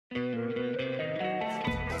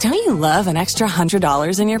Don't you love an extra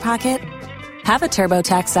 $100 in your pocket? Have a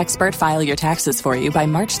TurboTax expert file your taxes for you by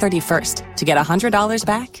March 31st to get $100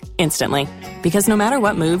 back instantly. Because no matter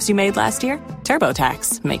what moves you made last year,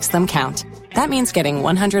 TurboTax makes them count. That means getting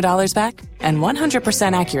 $100 back and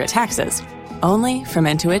 100% accurate taxes only from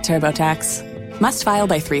Intuit TurboTax. Must file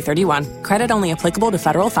by 3/31. Credit only applicable to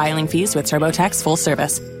federal filing fees with TurboTax full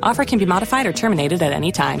service. Offer can be modified or terminated at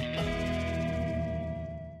any time.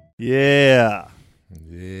 Yeah.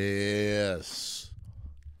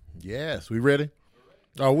 Yes, we ready?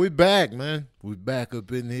 Oh, we back, man. We back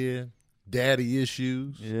up in here. Daddy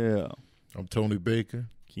issues. Yeah. I'm Tony Baker.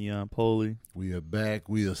 Keon Poley. We are back.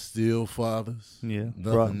 We are still fathers. Yeah.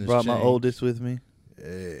 Nothing Brought my oldest with me.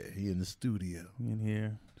 Yeah, he in the studio. In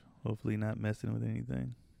here. Hopefully not messing with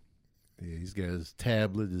anything. Yeah, he's got his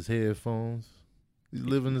tablet, his headphones. He's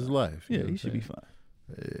living his life. Yeah, he should be fine.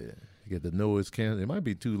 Yeah. He got the noise cancel. It might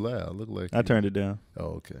be too loud. Look like I turned it down.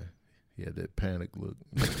 Oh, okay. He had that panic look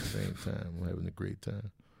at the same time. I'm having a great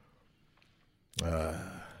time.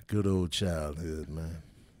 Good old childhood, man.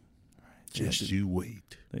 Just you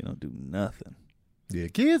wait. They don't do nothing. Yeah,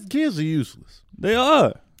 kids are useless. They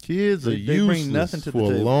are. Kids are they useless bring nothing to for the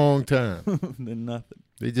a table. long time. They're nothing.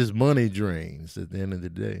 They just money drains at the end of the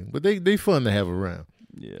day. But they fun to have around.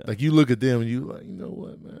 Yeah. Like you look at them and you like, you know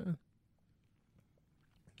what, man?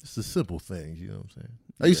 It's the simple things, you know what I'm saying?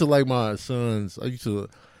 I used to like my sons. I used to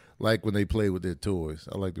like when they play with their toys.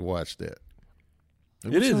 I like to watch that.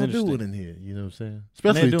 Like, It is what y'all interesting. doing in here? You know what I'm saying? And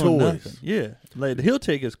Especially they're doing toys. nothing. Yeah. Like he'll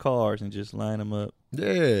take his cars and just line them up.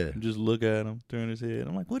 Yeah. And just look at him, turn his head.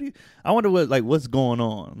 I'm like, what do you? I wonder what's going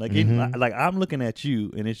on. Like, like I'm looking at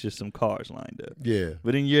you, and it's just some cars lined up. Yeah.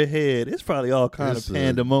 But in your head, it's probably all kind of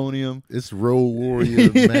pandemonium. It's Road Warrior,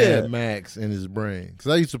 Yeah. Mad Max in his brain.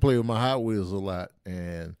 Because I used to play with my Hot Wheels a lot,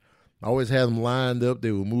 and I always had them lined up.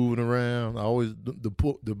 They were moving around. I always the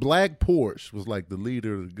black Porsche was like the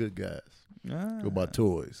leader of the good guys with my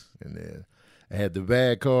toys, and then I had the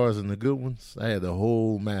bad cars and the good ones. I had the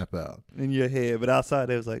whole map out In your head, but outside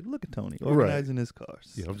it was like, look at Tony organizing his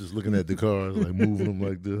cars. Yeah, I'm just looking at the cars, like moving them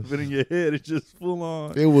like this. But in your head, it's just full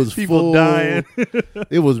on. It was people dying.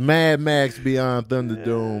 It was Mad Max Beyond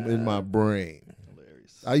Thunderdome in my brain.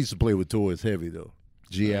 Hilarious. I used to play with toys heavy though.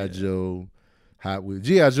 G.I. Joe, Hot Wheels.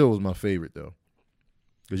 G.I. Joe was my favorite though,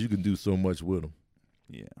 because you can do so much with them.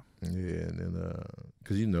 Yeah. Yeah, and then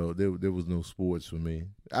because you know there was no sports for me.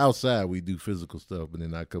 Outside we do physical stuff, but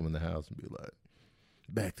then I come in the house and be like,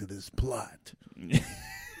 back to this plot.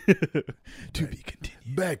 To be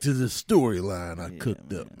continued. Back to this storyline I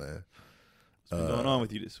cooked up, man. What's been going on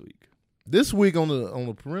with you this week? This week on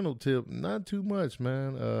the parental tip, not too much,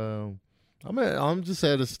 man. I'm just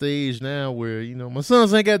at a stage now where, you know, my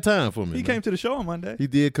sons ain't got time for me. He came to the show on Monday. He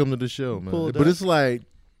did come to the show, man. Pulled But up.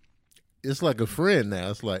 it's like a friend now.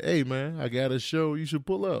 It's like, hey, man, I got a show. You should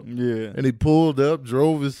pull up. Yeah. And he pulled up,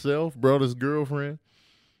 drove himself, brought his girlfriend.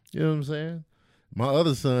 You know what I'm saying? My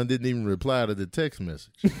other son didn't even reply to the text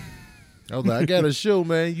message. I was like, I got a show,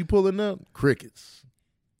 man. You pulling up? Crickets.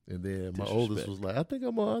 And then my oldest was like, I think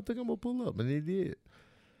I'm gonna pull up, and he did.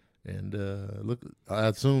 And look, I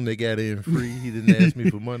assume they got in free. He didn't ask me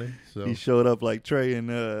for money, so He showed up like Trey and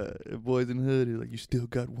Boys in the Hood. He was like, you still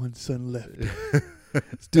got one son left.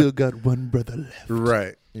 Still got one brother left.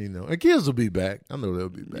 right. You know, and kids will be back. I know they'll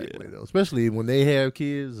be back later, especially when they have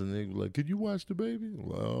kids and they be like, "Could you watch the baby?" I'm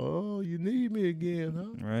like, oh, you need me again,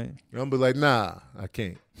 huh? Right. I'm be like, nah, I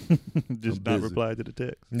can't. Just I'm not busy. reply to the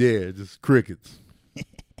text. Yeah, just crickets.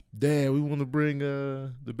 Dad, we want to bring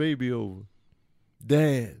the baby over.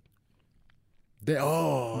 Dad,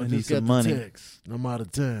 oh, I I just need got some the money. text. I'm out of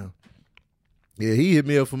town. Yeah, he hit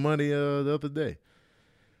me up for money the other day.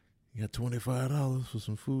 You got $25 for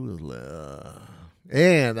some food? I was like,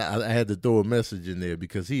 And I had to throw a message in there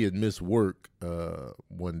because he had missed work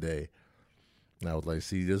one day. And I was like,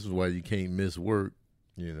 see, this is why you can't miss work,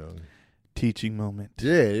 you know. Teaching moment.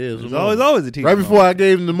 Yeah, it was There's always a teaching right before moment. I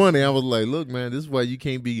gave him the money, I was like, look, man, this is why you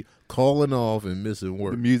can't be calling off and missing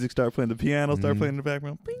work. The music start playing, the piano start playing in the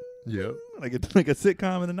background. Bing, Yep. like a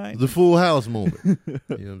sitcom in the night. The Full House moment. You know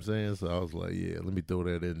what I'm saying? So I was like, yeah, let me throw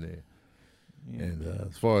that in there. Yeah, And man.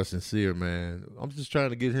 as far as Sincere, man, I'm just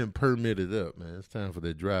trying to get him permitted up, man. It's time for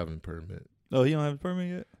that driving permit. Oh, he don't have a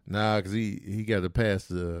permit yet? Nah, because he got to pass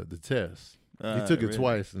the test. He took it Really?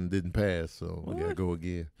 twice and didn't pass, so we got to What? go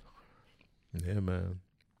again. Yeah, man.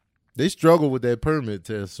 They struggle with that permit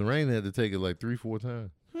test. Serena had to take it like 3-4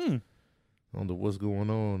 times. I don't know what's going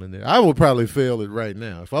on in there. I would probably fail it right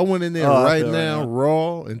now. If I went in there right now,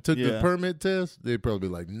 raw, and took the permit test, they'd probably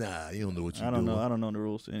be like, nah, you don't know what you're doing. I don't know the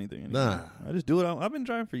rules to anything anymore. Nah. I just do it. I've been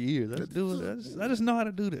driving for years. I just do it. I just know how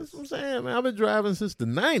to do this. That's what I'm saying, man. I've been driving since the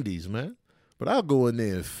 90s, man. But I'll go in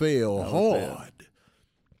there and fail hard.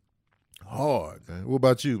 Hard, man. What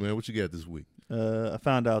about you, man? What you got this week? I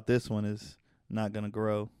found out this one is not going to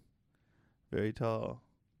grow very tall.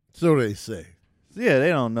 So they say. Yeah, they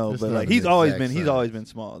don't know, but like he's always been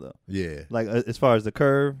small though. Yeah, like as far as the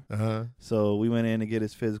curve. Uh-huh. So we went in to get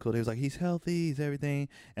his physical. He was like, he's healthy, he's everything.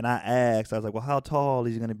 And I asked, I was like, well, how tall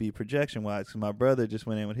is he going to be projection wise? Because my brother just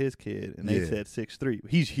went in with his kid, and they said 6'3".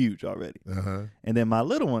 He's huge already. Uh-huh. And then my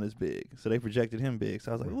little one is big, so they projected him big.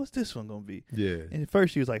 So I was like, well, what's this one going to be? Yeah. And at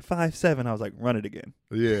first she was like 5'7". I was like, run it again.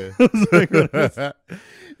 Yeah. I was like,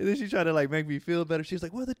 and then she tried to like make me feel better. She was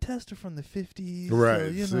like, well, the tests are from the 50s, right?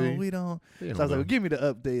 So, you know, we don't. So I was like, well, give me the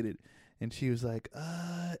updated. And she was like,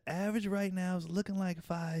 average right now is looking like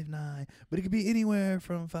 5'9", but it could be anywhere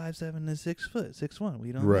from 5'7" to 6 foot, 6'1".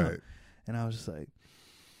 We don't know. And I was just like,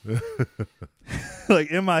 like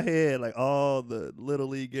in my head, like all the little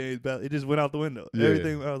league games, it just went out the window. Yeah.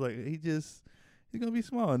 Everything. I was like, he's gonna be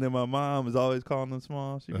small. And then my mom is always calling him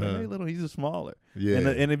small. She's like, hey, little, he's just smaller. Yeah.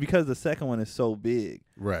 And because the second one is so big,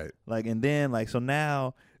 right? Like, and then like so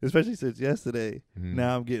now. Especially since yesterday,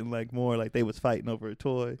 now I'm getting like more like they was fighting over a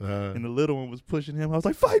toy, and the little one was pushing him. I was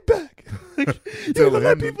like, fight back! Like, you gonna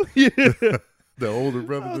let people? Yeah, the older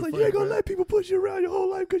brother. I was like, you ain't gonna let people push you around your whole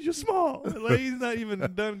life because you're small. Like he's not even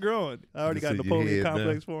done growing. I already got Napoleon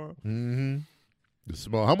complex for him. Mm-hmm. The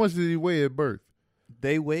small. How much did he weigh at birth?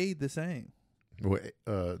 They weighed the same. What,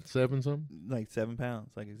 7 something? Like 7 pounds,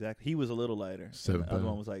 like exactly. He was a little lighter. 7 pounds. The other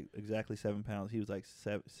one was like exactly 7 pounds. He was like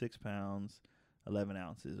 6 pounds. 11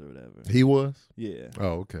 ounces or whatever. He was? Yeah.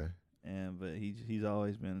 Oh, okay. But he's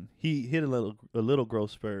always been, he hit a little growth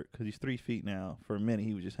spurt because he's 3 feet now. For a minute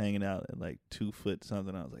he was just hanging out at like 2 foot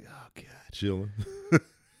something. I was like, oh god, chilling.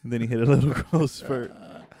 Then he hit a little growth spurt.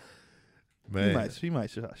 Man, he might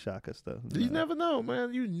shock us though. You never know,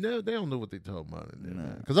 man. They don't know what they talking about in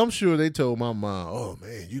there. Because I'm sure they told my mom, "Oh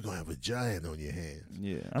man, you gonna have a giant on your hands."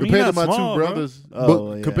 Yeah. Compared to my two brothers,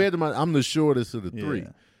 bro. Compared to I'm the shortest of the three.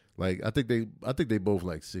 Like I think they both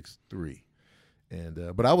like 6'3",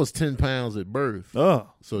 and but I was 10 pounds at birth. Oh,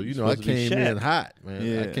 so I came in hot, man.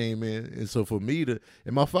 Yeah. I came in, and so for me and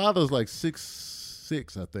my father's like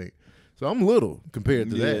 6'6", I think. So I'm little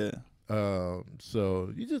compared to that.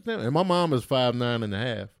 So you just never, and my mom is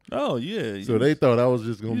 5'9.5". Oh yeah. So they thought I was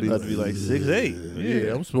just gonna be like 6'8".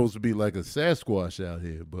 Yeah, I'm supposed to be like a Sasquatch out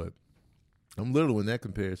here, but I'm little in that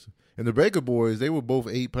comparison. And the Baker boys, they were both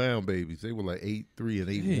 8-pound babies. They were like 8'3" and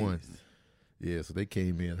 8'1". Yeah, so they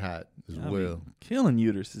came in hot as well. Killing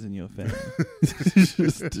uteruses in your family,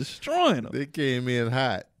 just destroying them. They came in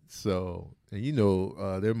hot. So,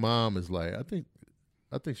 and their mom is like, I think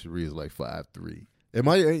Cherie is like 5'3". And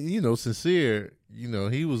my, Sincere,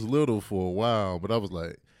 he was little for a while, but I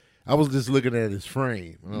was just looking at his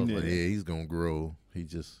frame. And I was like, yeah, he's gonna grow.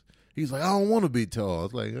 He's like, I don't want to be tall.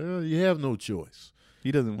 It's like, you have no choice.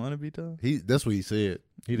 He doesn't want to be tall? That's what he said.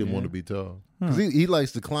 He didn't want to be tall. Because he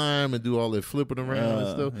likes to climb and do all that flipping around and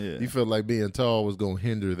stuff. Yeah. He felt like being tall was going to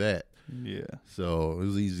hinder that. Yeah. So it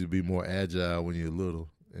was easy to be more agile when you're little.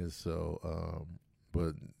 And so,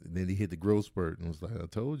 but then he hit the growth spurt and was like, I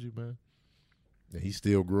told you, man. And he's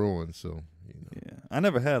still growing, so, Yeah. I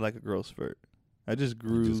never had like a growth spurt. I just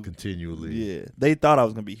grew. Just continually. Yeah. They thought I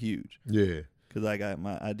was going to be huge. Yeah. Because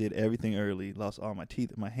I did everything early, lost all my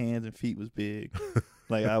teeth. My hands and feet was big.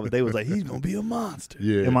 They was like, he's going to be a monster.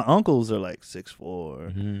 Yeah. And my uncles are like 6'4".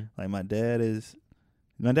 Mm-hmm. Like my dad's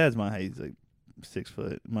my height. He's like 6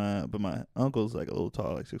 foot. But my uncle's like a little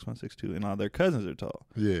tall, like 6'1", 6'2", and all their cousins are tall.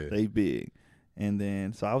 Yeah. They big. And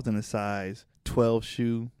then, so I was in a size 12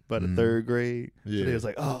 shoe by the third grade. Yeah. So they was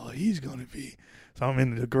like, oh, he's going to be. So I'm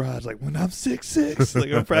in the garage like, when I'm 6'6",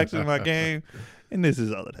 like I'm practicing my game. And this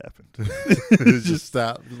is all that happened. It just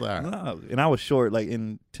stopped. Right. No, and I was short. Like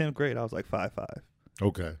in 10th grade, I was like 5'5".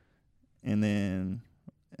 Okay. And then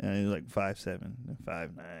it was like 5'7", then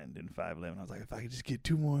 5'9", then 5'11". I was like, if I could just get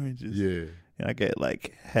 2 more inches. Yeah. And I got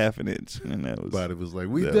like half an inch. And that was. Body was like,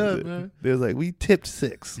 we done, man. They was like, we tipped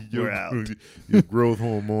 6. We're out. Your growth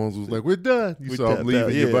hormones was like, we're done. You saw them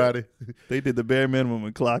leaving your body. They did the bare minimum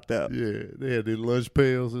and clocked out. Yeah. They had their lunch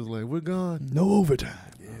pails. It was like, we're gone. No overtime.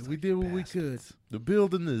 Yeah, we did what we could. The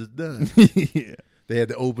building is done. Yeah. They had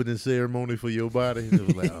the opening ceremony for your body. And it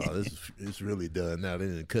was like, oh, it's really done now. They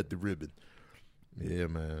didn't cut the ribbon. Yeah,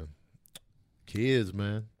 man. Kids,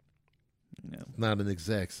 man. No. It's not an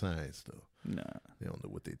exact science, though. Nah. They don't know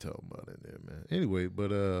what they talking about in there, man. Anyway,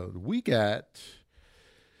 but we got.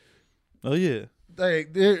 Oh yeah.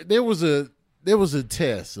 Like there was a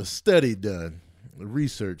test, a study done, a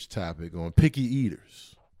research topic on picky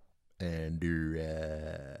eaters, and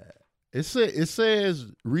it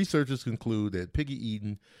says researchers conclude that picky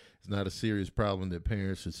eating is not a serious problem that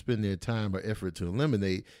parents should spend their time or effort to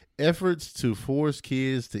eliminate. Efforts to force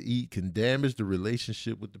kids to eat can damage the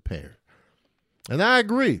relationship with the parent. And I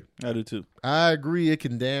agree. I do too. I agree it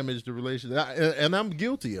can damage the relationship. And I'm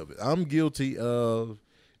guilty of it. I'm guilty of,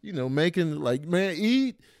 making like, man,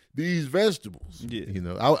 eat these vegetables.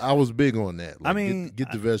 Yeah. I was big on that. Like, I mean,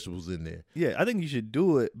 get the vegetables in there. Yeah, I think you should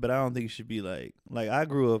do it, but I don't think it should be like I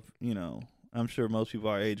grew up, I'm sure most people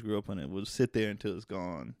our age grew up on it. We'll sit there until it's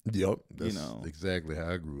gone. Yep, that's exactly how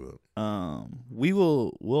I grew up.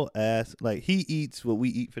 We'll ask, like, he eats what we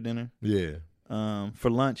eat for dinner. Yeah. For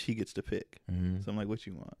lunch he gets to pick. Mm-hmm. So I'm like, what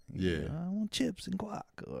you want? Yeah. I want chips and guac,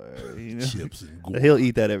 or chips and guac. He'll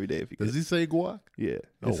eat that every day if he Does he say guac? Yeah,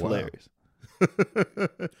 it's hilarious.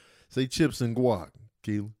 Say chips and guac,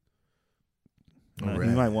 Keelan. Right.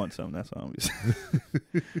 He might want something. That's all I'm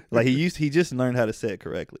saying. Like he just learned how to say it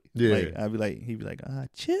correctly. Yeah. Like he'd be like,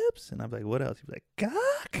 chips, and I'd be like, what else? He'd be like,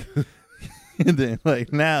 guac. And then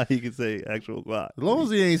like now he can say actual guac. As long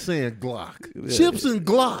as he ain't saying Glock. Yeah. Chips and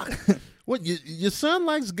Glock. What, your son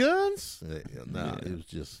likes guns? Nah, it was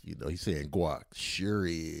just, he's saying guac. Sure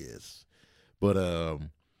is. But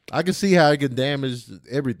I can see how it can damage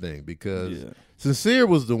everything because Sincere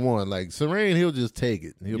was the one. Like, Serene, he'll just take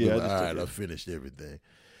it. He'll be like, all right, I finished everything.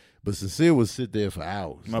 But Sincere would sit there for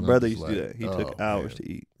hours. My brother used to do that. He took hours to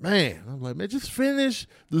eat. Man, I'm like, man, just finish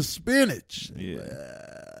the spinach. Yeah.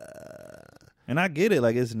 And I get it.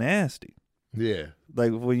 Like, it's nasty. Yeah.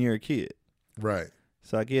 Like, when you're a kid. Right.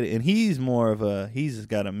 So I get it. And he's more of he's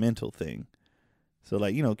got a mental thing. So,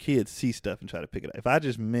 like, kids see stuff and try to pick it up. If I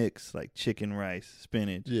just mix, like, chicken, rice,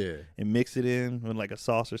 spinach, and mix it in with, like, a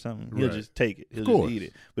sauce or something, he'll just take it. He'll just eat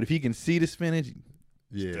it. But if he can see the spinach,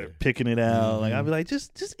 start picking it out. Mm-hmm. Like, I'll be like,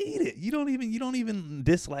 just eat it. You don't even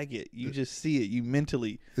dislike it. You just see it. You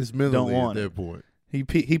mentally don't want at that it. point. He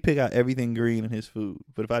pick out everything green in his food.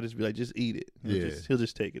 But if I just be like, just eat it, he'll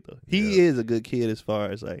just take it, though. He is a good kid as far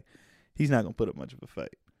as, like, he's not going to put up much of a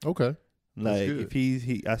fight. Okay. Like,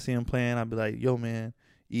 if I see him playing, I'll be like, yo, man,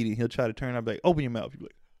 eating. He'll try to turn. I'll be like, open your mouth. He'll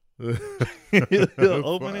be like, he'll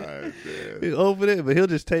open it. Man. He'll open it, but he'll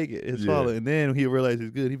just take it and swallow it. And then he'll realize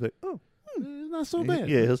it's good. He'll be like, oh, it's not so bad.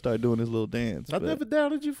 Yeah, he'll start doing his little dance. I never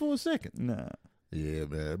doubted you for a second. Nah. Yeah,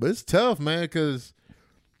 man. But it's tough, man, because,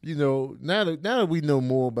 now that we know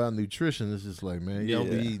more about nutrition, it's just like, man, y'all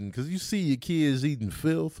be eating. Because you see your kids eating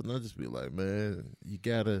filth, and I just be like, man, you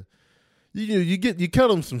got to. You cut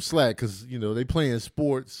them some slack because they playing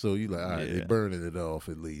sports, so you like, all right, they burning it off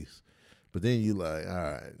at least. But then you like,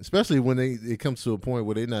 all right, especially when it comes to a point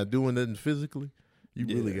where they're not doing nothing physically, you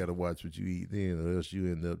really got to watch what you eat then, or else you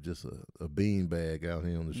end up just a bean bag out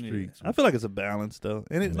here on the streets. I feel like it's a balance though,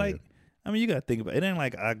 and it's like, I mean, you got to think about it. It ain't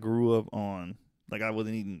like I grew up on like I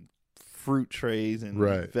wasn't eating fruit trays and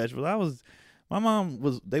vegetables. My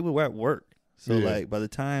mom they were at work, so like by the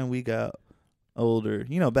time we got older,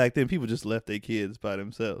 back then people just left their kids by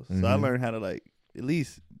themselves. So I learned how to like at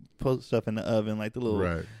least put stuff in the oven, like the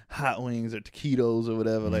little hot wings or taquitos or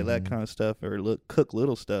whatever, like that kind of stuff, or cook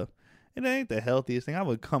little stuff. And that ain't the healthiest thing. I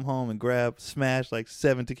would come home and smash like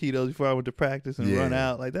 7 taquitos before I went to practice and run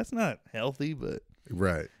out. Like, that's not healthy, but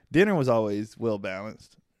dinner was always well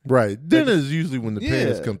balanced. Right. Dinner is usually when the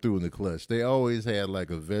parents come through in the clutch. They always had like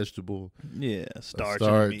a vegetable. Yeah, starch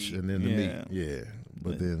and then the meat. Yeah.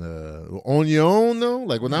 But then on your own, though,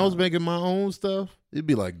 like when I was making my own stuff, it'd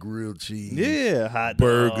be like grilled cheese. Yeah, hot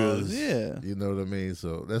burgers. Dogs, yeah. You know what I mean?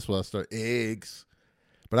 So that's why I start eggs.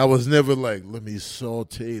 But I was never like, let me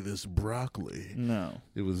saute this broccoli. No.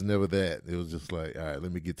 It was never that. It was just like, all right,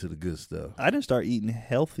 let me get to the good stuff. I didn't start eating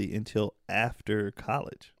healthy until after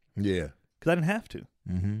college. Yeah. Because I didn't have to.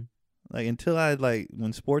 Mm-hmm. Like, until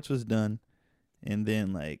when sports was done, and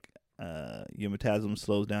then, like, your metabolism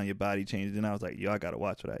slows down, your body changes, and I was like, yo, I got to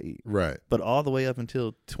watch what I eat. Right. But all the way up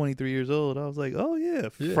until 23 years old, I was like, oh, yeah,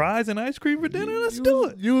 fries and ice cream for dinner, let's do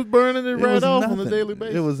it. You was burning it right off on a daily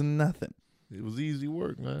basis. It was nothing. It was easy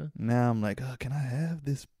work, man. Now I'm like, oh, can I have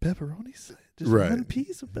this pepperoni? Just one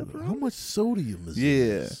piece of pepperoni? How much sodium is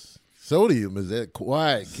this? Sodium is that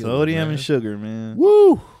quiet killer, sodium and sugar, man.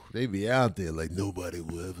 Woo! They be out there like nobody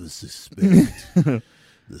will ever suspect the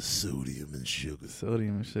sodium and sugar.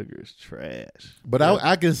 Sodium and sugar is trash. But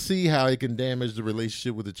I can see how it can damage the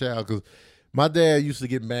relationship with the child because My dad used to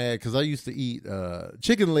get mad because I used to eat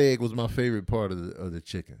chicken leg was my favorite part of the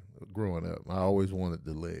chicken growing up. I always wanted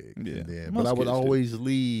the leg. Yeah, but I would always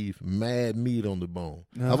leave mad meat on the bone.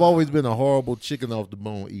 Ah. I've always been a horrible chicken off the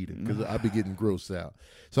bone eater because I'd be getting grossed out.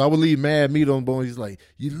 So I would leave mad meat on the bone. He's like,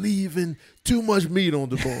 "You're leaving too much meat on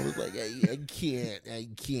the bone." It's like, I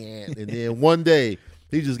can't. And then one day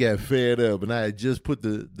he just got fed up, and I had just put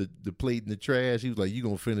the plate in the trash. He was like, "You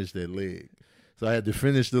gonna finish that leg?" So I had to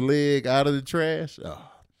finish the leg out of the trash.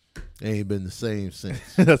 Ain't been the same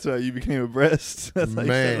since. That's why you became a breast.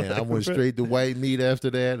 Man, I went straight to white meat after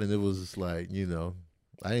that, and it was just like,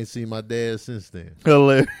 I ain't seen my dad since then.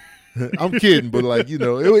 Hilarious. I'm kidding, but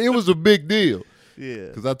it was a big deal. Yeah.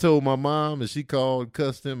 Because I told my mom, and she called and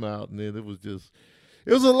cussed him out, and then it was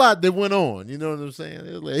a lot that went on. You know what I'm saying?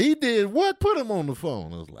 It was like, he did what? Put him on the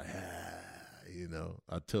phone. I was like,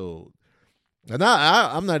 I told. And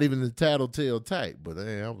I'm not even the tattletale type, but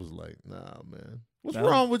I was like, nah, man. What's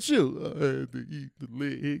wrong with you? I had to eat the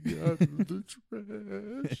leg out of the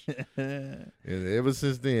trash. And ever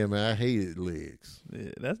since then, man, I hated legs.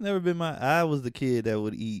 Yeah, that's never been I was the kid that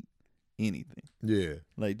would eat anything. Yeah.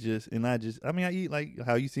 I eat like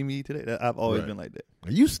how you see me eat today. I've always been like that.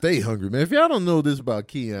 You stay hungry, man. If y'all don't know this about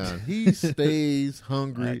Keon, he stays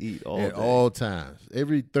hungry at all times.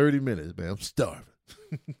 Every 30 minutes, man, I'm starving.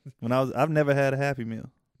 I've never had a Happy Meal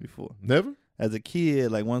before. Never? As a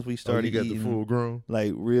kid, like once we started you got eating the full grown,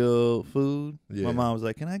 like real food, yeah. My mom was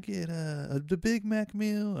like, "Can I get the Big Mac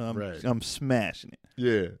meal?" I'm smashing it.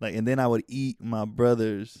 Yeah. And then I would eat my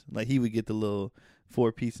brother's. Like he would get the little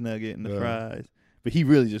 4-piece nugget and the fries, but he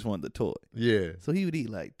really just wanted the toy. Yeah. So he would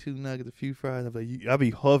eat like 2 nuggets, a few fries. I'd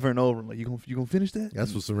be hovering over him like, "You gonna finish that?"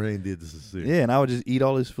 That's what Serene did to Cecilia. Yeah, and I would just eat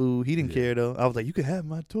all his food. He didn't care though. I was like, "You can have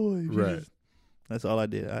my toy." Right. That's all I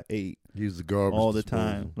did. I ate. He was the garbage all the disposal.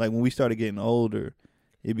 time. Like when we started getting older,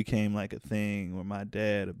 it became like a thing where my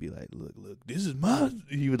dad would be like, look, this is mine.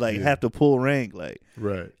 He would have to pull rank. Like,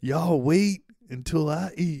 y'all wait until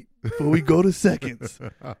I eat before we go to seconds.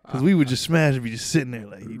 Because we would just smash and be just sitting there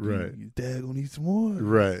like, your dad gonna need some more?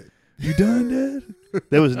 Right. You done, Dad?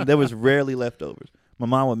 There was rarely leftovers. My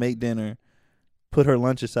mom would make dinner, put her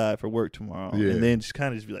lunch aside for work tomorrow, and then just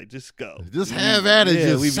kind of be like, just go. Just have at it,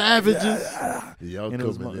 just savages. Y'all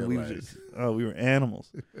we were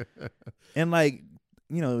animals. And like,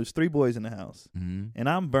 it was 3 boys in the house, and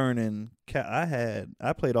I'm burning.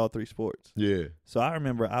 I played all 3 sports. Yeah. So I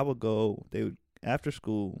remember I would go. They would after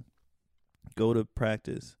school go to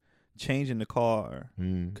practice, change in the car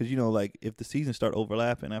because like if the seasons start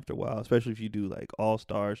overlapping after a while, especially if you do like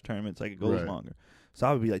all-stars tournaments, like it goes longer. So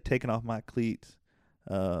I would be like taking off my cleats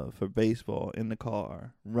for baseball in the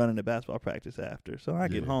car, running to basketball practice after. So I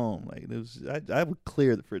get home like I would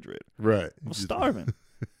clear the refrigerator. Right. I'm starving.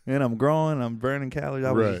 And I'm growing, I'm burning calories.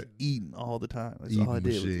 I was just eating all the time. That's all I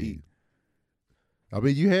did was eat. I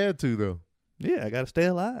mean, you had to, though. Yeah, I got to stay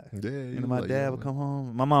alive. Yeah. And my dad would come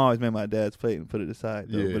home. My mom always made my dad's plate and put it aside,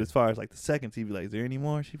 though. Yeah. But as far as like the seconds, he'd be like, is there any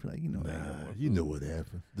more? She'd be like, ain't no more. You know what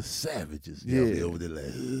happened. The savages. They'll be over there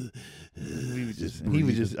like, he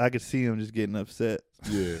would just, I could see him just getting upset.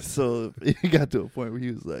 Yeah. So it got to a point where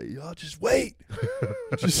he was like, y'all just wait.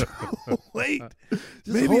 Just wait.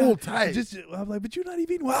 Just hold tight. I'm like, but you're not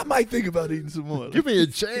even eating. Well, I might think about eating some more. Give me a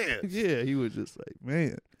chance. Yeah, he was just like,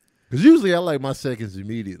 man. Because usually I like my seconds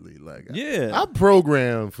immediately. Like, I'm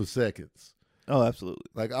programmed for seconds. Oh, absolutely.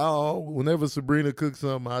 Like, whenever Sabrina cooks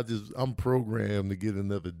something, I'm programmed to get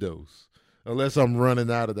another dose. Unless I'm running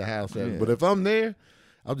out of the house. Yeah. But if I'm there,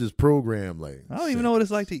 I'm just programmed like. I don't even know what it's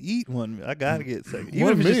like to eat one meal. I got to get seconds.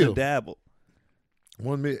 Even if it's just a dabble.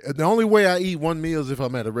 One meal. The only way I eat one meal is if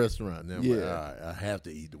I'm at a restaurant. Now I'm like, all right, I have to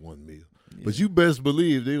eat the one meal. Yeah. But you best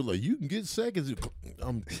believe they were like, you can get seconds.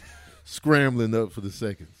 I'm scrambling up for the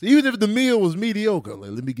seconds. Even if the meal was mediocre,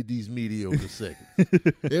 like, let me get these mediocre seconds.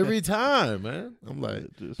 Every time, man. I'm like,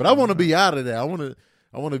 but I want to be out of that. I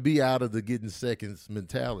want to be out of the getting seconds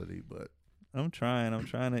mentality. But I'm trying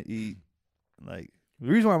to eat like. The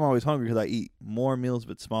reason why I'm always hungry because I eat more meals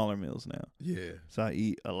but smaller meals now. Yeah. So I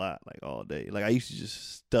eat a lot, like all day. Like I used to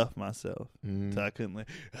just stuff myself so I couldn't like,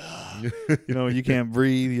 you can't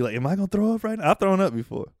breathe. You're like, am I gonna throw up right now? I've thrown up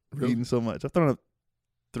before eating so much. I've thrown up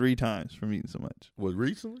 3 times from eating so much. What,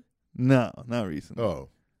 recently? No, not recently. Oh.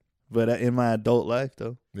 But in my adult life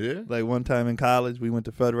though. Yeah. Like one time in college, we went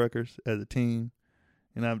to Fuddruckers as a team.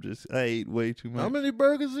 And I ate way too much. How many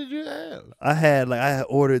burgers did you have? I had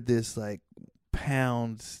ordered this like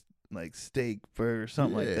pounds like steak burger,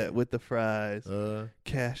 something like that with the fries.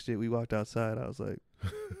 Cashed it. We walked outside. I was like,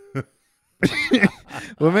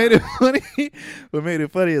 what made it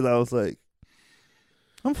funny is I was like,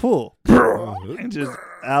 I'm full. And just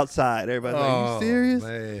outside. Everybody's like, you serious?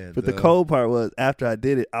 Man, but the cold part was after I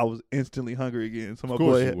did it, I was instantly hungry again. So my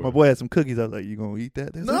boy had some cookies. I was like, you going to eat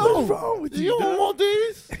that? No. Like, what's wrong with you? You don't want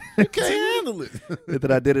these? You can't handle it. And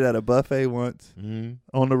then I did it at a buffet once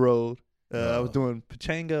on the road. I was doing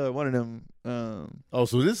pachanga or one of them.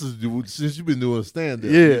 So this is since you've been doing stand-up.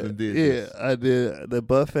 I did the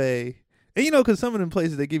buffet. And because some of them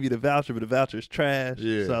places, they give you the voucher, but the voucher is trash.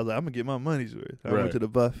 Yeah. So I was like, I'm going to get my money's worth. I went to the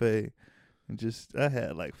buffet and I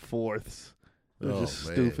had like fourths. It was just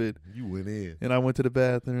stupid. You went in. And I went to the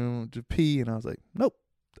bathroom to pee, and I was like, nope,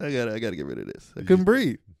 I gotta get rid of this. I couldn't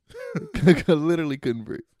breathe. I literally couldn't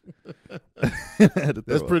breathe.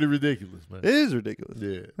 That's pretty ridiculous, man. It is ridiculous.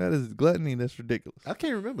 Yeah. That is gluttony. That's ridiculous. I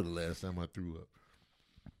can't remember the last time I threw up.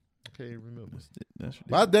 I can't remember. That's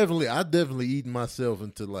ridiculous. I definitely eaten myself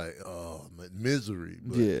into like misery.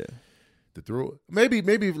 But to throw up. Maybe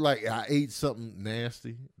if like I ate something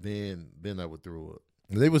nasty, then I would throw up.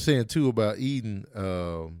 They were saying too about eating.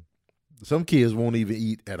 Some kids won't even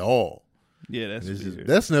eat at all. Yeah,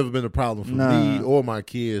 that's never been a problem for me or my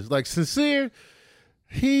kids. Like Sincere,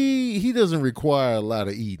 he doesn't require a lot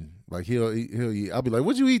of eating. Like he'll eat. I'll be like,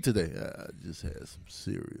 "What'd you eat today?" I just had some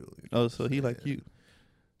cereal. Oh, so he like you.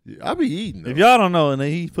 Yeah, I'll be eating. If y'all don't know, and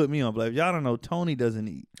he put me on blast. If y'all don't know, Tony doesn't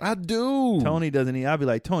eat. I do. Tony doesn't eat. I'll be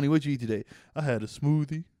like, Tony, what'd you eat today? I had a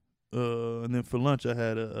smoothie, and then for lunch I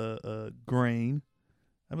had a grain.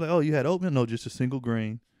 I'm like, oh, you had oatmeal? No, just a single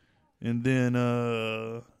grain. And then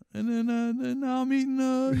now I'm eating,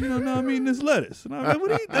 now I'm eating this lettuce. And I'm like,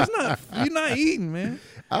 what are you? You're not eating, man.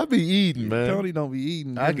 I be eating, man. Tony don't be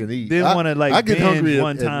eating. I can eat. Then want to like I get hungry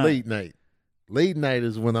one time. At late night. Late night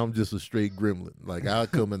is when I'm just a straight gremlin. Like I'll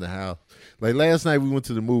come in the house. Like last night we went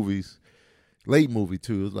to the movies. Late movie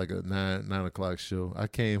too. It was like a 9 o'clock show. I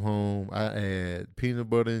came home. I had peanut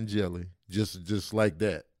butter and jelly, just like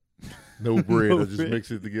that. No bread. I just mix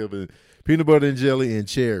it together. Peanut butter and jelly and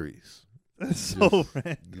cherries. That's so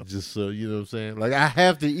random. Just so you know what I'm saying. Like I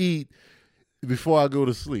have to eat before I go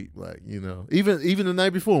to sleep. Like even the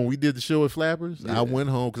night before when we did the show at Flappers, I went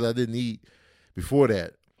home because I didn't eat before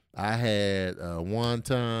that. I had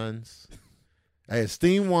wontons. I had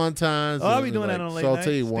steamed wontons. Oh, I'll be doing that on late night.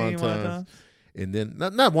 Sauteed wontons. And then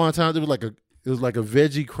not wontons. It was like a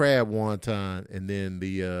veggie crab wonton, and then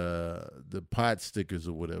the pot stickers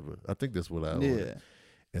or whatever. I think that's what I ordered. Yeah.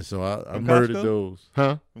 And so I murdered Costco? those.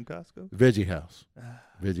 Huh? From Costco? Veggie House.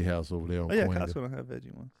 Veggie House over there on Costco don't have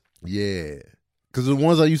veggie ones. Yeah. Because the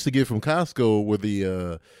ones I used to get from Costco were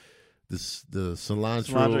the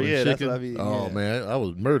cilantro and chicken. That's what I be. Oh man, I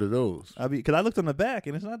would murder those. Because I looked on the back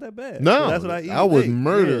and it's not that bad. No, so that's what I eat. I would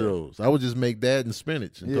murder those. I would just make that and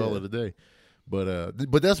spinach and call it a day.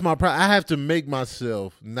 But that's my problem. I have to make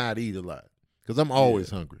myself not eat a lot because I'm always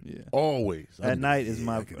hungry. Yeah, always. At night is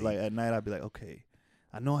my At night I'd be like, okay,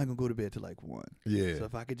 I know I can go to bed till like 1. Yeah. So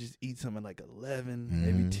if I could just eat something like 11,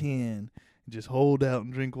 maybe 10, and just hold out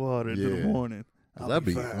and drink water until the morning, I'd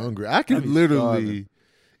be hungry. I could literally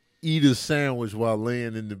eat a sandwich while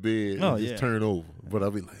laying in the bed and just turn over. But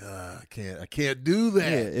I'll be like, I can't do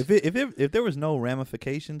that. Yeah, if there was no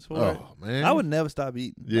ramifications for it, man, I would never stop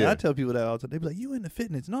eating. Yeah. Like, I tell people that all the time. They be like, you into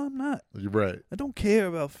fitness? No, I'm not. You're right. I don't care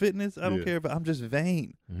about fitness. I don't care about, I'm just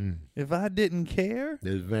vain. If I didn't care.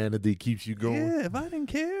 That vanity keeps you going. Yeah, if I didn't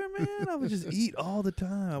care, man, I would just eat all the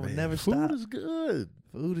time. I would never stop. Food is good.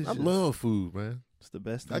 I love food, man. It's the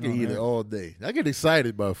best thing. I can eat it all day. I get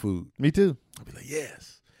excited about food. Me too. I'll be like,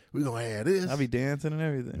 yes. We're going to have this. I'll be dancing and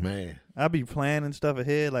everything. Man. I'll be planning stuff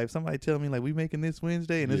ahead. Like, if somebody tell me, like, we making this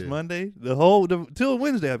Wednesday and this Monday, till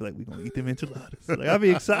Wednesday, I'll be like, we're going to eat them enchiladas. Like, I'll be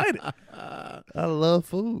excited. I love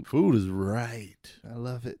food. Food is right. I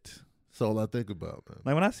love it. That's all I think about, man.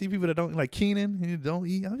 Like, when I see people that don't, like Keenan, who don't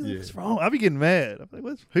eat, I'll be like, what's wrong? I'll be getting mad. I'm like,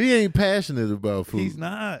 what's He ain't passionate about food. He's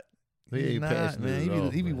not. He ain't passionate man. at all,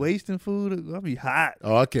 He be wasting food. I'll be hot.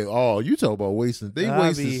 Oh, okay. Oh, you talk about wasting. They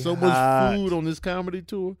wasted so much food on this comedy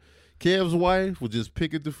tour. Kev's wife would just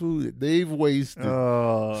pick at the food. They've wasted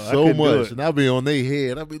so much, and I'll be on their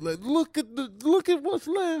head. I'll be like, "Look at what's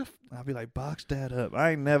left." I'll be like, "Box that up."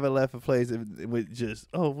 I ain't never left a place with just,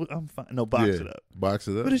 I'm fine. No, box it up. Box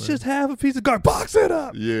it up. But it's just half a piece of garbage. Box it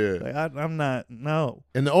up. Yeah. Like, I'm not. No.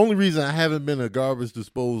 And the only reason I haven't been a garbage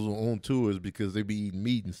disposal on tour is because they be eating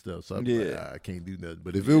meat and stuff. So I'm like, I can't do nothing.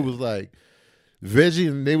 But if it was like veggie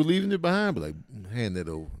and they were leaving it behind, I'd be like, hand that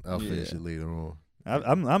over. I'll finish it later on.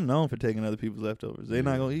 I'm known for taking other people's leftovers. They're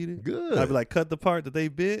not gonna eat it. Good. I'd be like, cut the part that they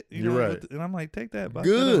bit. You're right. And I'm like, take that.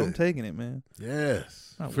 Good. I'm taking it, man.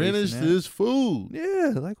 Yes. Finish this food.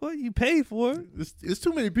 Yeah. Like what you pay for? It's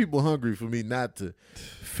too many people hungry for me not to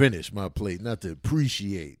finish my plate, not to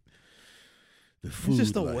appreciate The food it's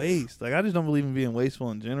just a life. waste. Like I just don't believe in being wasteful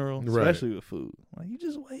in general, especially with food. Like you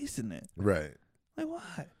just wasting it. Right. Like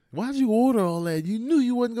why? Why'd you order all that? You knew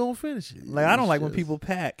you wasn't gonna finish it. Like I don't like when people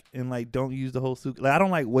pack and like don't use the whole suit. Like I don't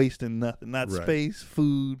like wasting nothing, not space,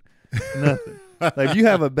 food, nothing. Like if you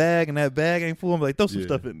have a bag and that bag ain't full, I'm like throw some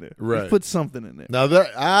stuff in there. Right. Just put something in there. Now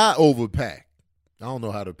that I overpack. I don't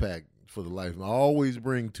know how to pack for the life. I always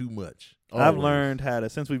bring too much. Always. I've learned how to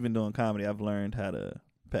since we've been doing comedy. I've learned how to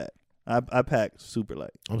pack. I pack super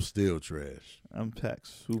light. I'm still trash. I'm packed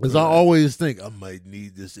super. Because I always think I might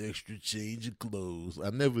need this extra change of clothes. I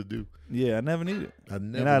never do. Yeah, I never need it.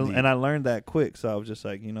 And I learned that quick. So I was just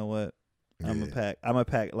like, you know what? I'm a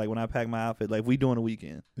pack. Like when I pack my outfit, like we doing a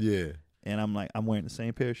weekend. Yeah. And I'm like, I'm wearing the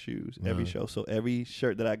same pair of shoes every show. So every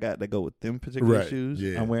shirt that I got that go with them particular shoes,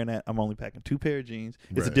 I'm wearing that. I'm only packing 2 pair of jeans.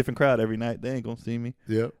 It's a different crowd every night. They ain't gonna see me.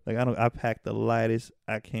 Yep. Like I pack the lightest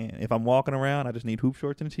I can. If I'm walking around, I just need hoop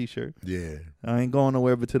shorts and a t-shirt. Yeah. I ain't going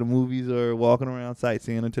nowhere but to the movies or walking around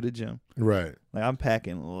sightseeing or to the gym. Right. Like I'm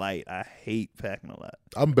packing light. I hate packing a lot.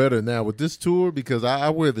 I'm better now with this tour because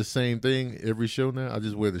I wear the same thing every show now. I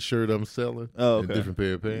just wear the shirt I'm selling and a different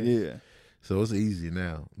pair of pants. Yeah. So it's easy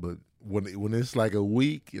now. But when it's like a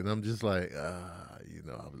week and I'm just like,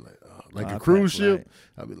 I'll be like, a cruise ship,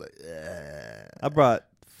 I'll be like, I brought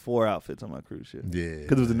 4 outfits on my cruise ship. Yeah.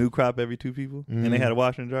 Because it was a new crop every 2 people. And they had a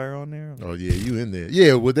washer and dryer on there. Oh, yeah, you in there.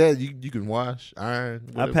 Yeah, with that, you can wash,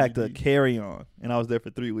 iron. I packed a carry-on, and I was there for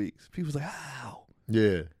 3 weeks. People was like, how?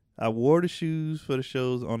 Yeah. I wore the shoes for the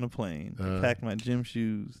shows on the plane. I packed my gym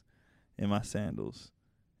shoes and my sandals.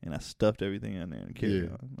 And I stuffed everything in there and carried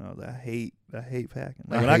on. And I was like, I hate packing.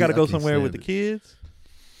 Like when I got to go somewhere with the kids.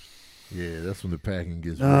 Yeah, that's when the packing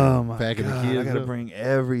gets real. Oh, my packing God. the kids I got to bring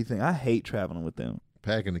everything. I hate traveling with them.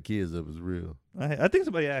 Packing the kids up is real. I think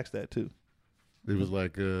somebody asked that too. It was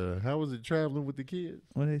like, how was it traveling with the kids?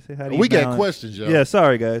 What did they say? How do you got questions, y'all. Yeah,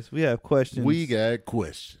 sorry, guys. We have questions. We got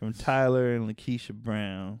questions. From Tyler and Lakeisha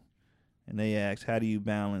Brown. And they asked, how do you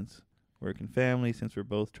balance work and family since we're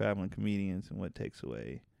both traveling comedians and what takes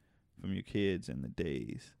away from your kids and the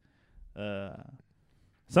days?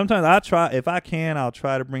 Sometimes I'll try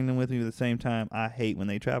to bring them with me at the same time. I hate when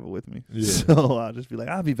they travel with me. Yeah. So I'll just be like,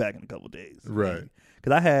 I'll be back in a couple of days. Right.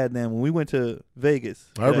 Because I had them when we went to Vegas.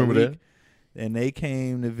 I remember that. And they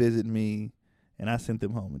came to visit me, and I sent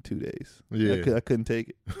them home in 2 days. Yeah. I couldn't take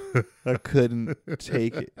it. I couldn't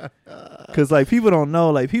take it. Because, like, people don't know.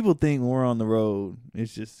 Like, people think when we're on the road,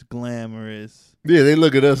 it's just glamorous. Yeah, they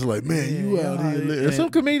look at us like, man, you out here. And some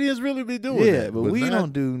comedians really be doing that. Yeah, but we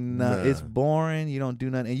don't do nothing. It's boring. You don't do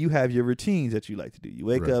nothing. And you have your routines that you like to do. You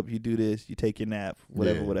wake up, you do this, you take your nap,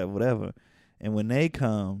 whatever. And when they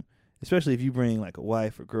come, especially if you bring like a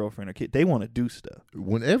wife or girlfriend or kid, they want to do stuff.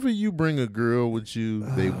 Whenever you bring a girl with you,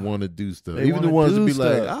 they want to do stuff. Even the ones that be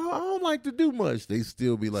like, I don't like to do much, they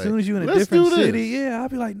still be like, as soon as you're in a different city, I'll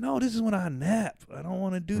be like, no, this is when I nap. I don't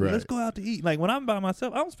want to do this. Let's go out to eat. Like when I'm by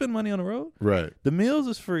myself, I don't spend money on the road. Right. The meals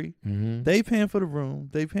is free. Mm-hmm. They paying for the room.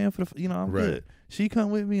 They paying for the, I'm good. She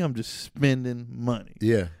come with me, I'm just spending money.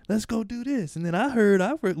 Yeah. Let's go do this. And then I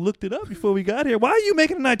looked it up before we got here. Why are you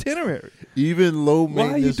making an itinerary? Even low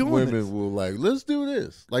maintenance women will like, let's do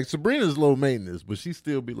this. Like Sabrina's low maintenance, but she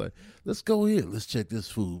still be like, let's go here. Let's check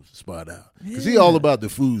this food spot out. Because he all about the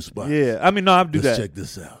food spot. Yeah. I mean, no, I do that. Let's check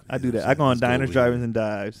this out. I do that. I go on diners, drivers, and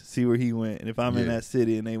dives, see where he went. And if I'm in that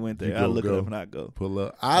city and they went there, I look it up and I go. Pull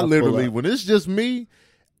up. I literally, when it's just me,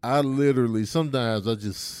 sometimes I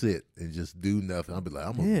just sit and just do nothing. I'll be like,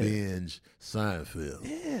 I'm gonna binge Seinfeld.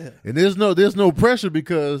 Yeah. And there's no pressure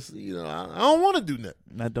because, I don't want to do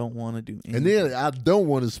nothing. I don't want to do anything. And then I don't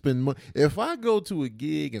want to spend money. If I go to a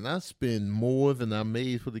gig and I spend more than I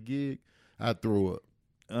made for the gig, I throw up.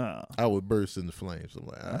 I would burst into flames. I'm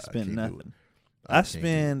like, I spend nothing. I'll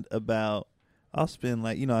spend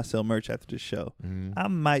I sell merch after the show. Mm-hmm. I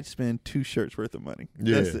might spend 2 shirts worth of money.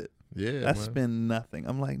 Yeah. That's it. Yeah, I spend nothing.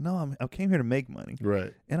 I'm like, no, I came here to make money,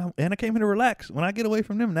 right? And I came here to relax. When I get away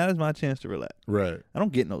from them, that is my chance to relax, right? I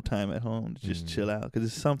don't get no time at home to just chill out because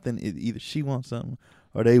it's something. Either she wants something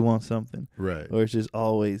or they want something, right? Or it's just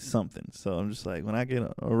always something. So I'm just like, when I get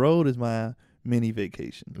a road is my mini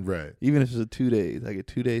vacation, right? Even if it's 2 days, I get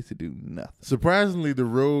 2 days to do nothing. Surprisingly, the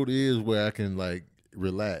road is where I can like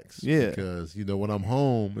relax, because when I'm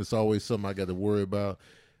home, it's always something I got to worry about.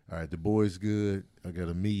 All right, the boy's good. I got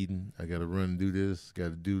a meeting. I got to run and do this.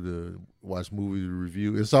 Got to watch movies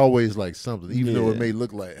review. It's always like something, even though it may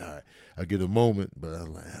look like, all right, I get a moment, but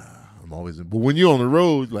I'm like, I'm I'm always in. But when you're on the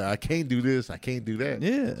road, like I can't do this, I can't do that.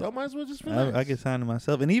 Yeah. So I might as well just relax. I get signed to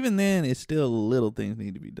myself. And even then, it's still little things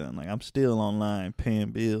need to be done. Like I'm still online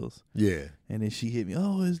paying bills. Yeah. And then she hit me,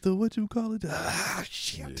 oh, is the what you call it?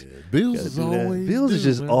 Shit. Yeah. Bills is always bills is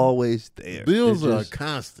just always there. Bills are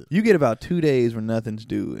constant. You get about 2 days where nothing's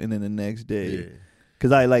due, and then the next day. Yeah.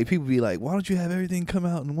 Because I like people be like, why don't you have everything come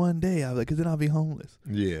out in one day? I was like, because then I'll be homeless.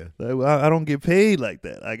 Yeah. Like, I don't get paid like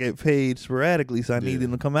that. I get paid sporadically, so I need them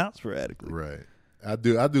to come out sporadically. Right. I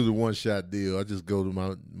do the one shot deal. I just go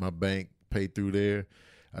to my bank, pay through there.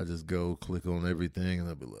 I just go click on everything, and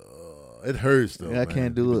I'll be like, oh, it hurts though. Yeah, I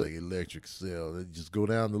can't do it. Like electric cell. They just go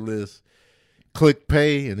down the list, click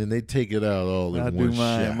pay, and then they take it out all in one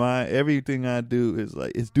shot. Everything I do is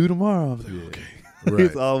like, it's due tomorrow. I'm like, okay. Right.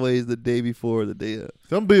 It's always the day before, the day of.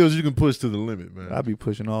 Some bills you can push to the limit, man. I be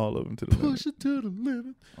pushing all of them to the limit. Push it to the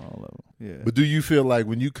limit. All of them, yeah. But do you feel like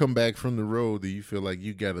when you come back from the road, do you feel like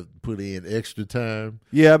you got to put in extra time?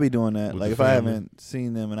 Yeah, I be doing that. Like if I haven't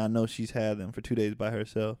seen them and I know she's had them for 2 days by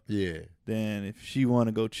herself. Yeah. Then if she want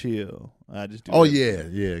to go chill, I just do. Oh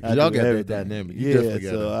everything. yeah. Because y'all got that dynamic. Yeah,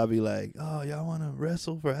 so I'll be like, oh, y'all want to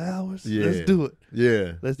wrestle for hours? Yeah. Let's do it.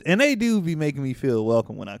 Yeah. And they do be making me feel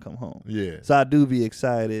welcome when I come home. Yeah. So I do be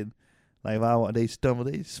excited. Like if they stumble,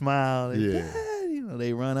 they smile. They,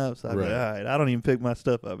 they run up. So I be like, all right, I don't even pick my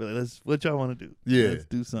stuff up. Like, what y'all want to do? Yeah. Let's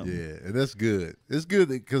do something. Yeah, and that's good. It's good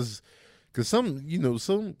because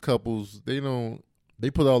some couples, they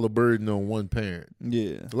put all the burden on one parent.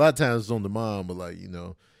 Yeah. A lot of times it's on the mom, but like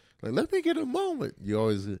let me get a moment. I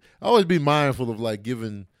always be mindful of like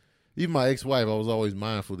giving. Even my ex-wife, I was always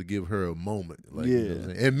mindful to give her a moment. Like, yeah. You know what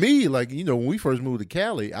I'm saying? And me, like, when we first moved to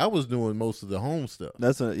Cali, I was doing most of the home stuff.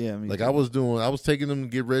 Me too. I was taking them to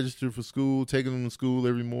get registered for school, taking them to school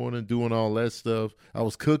every morning, doing all that stuff. I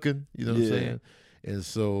was cooking, you know what I'm saying? And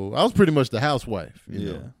so I was pretty much the housewife,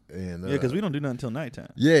 you know. And because we don't do nothing until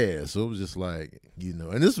nighttime. Yeah, so it was just like,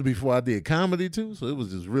 and this was before I did comedy too, so it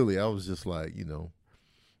was just really, I was just like,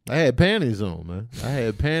 I had panties on, man.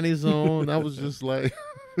 I was just like,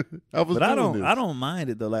 I don't mind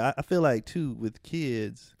it though. Like I feel like too with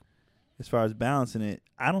kids, as far as balancing it,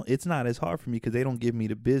 it's not as hard for me because they don't give me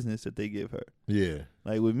the business that they give her. Yeah.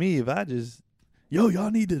 Like with me, if I just,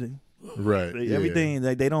 y'all need to, right? Everything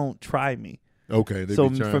like they don't try me. Okay. So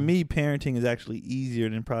for me, parenting is actually easier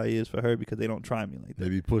than it probably is for her because they don't try me like that. They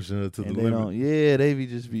be pushing her to the limit. They be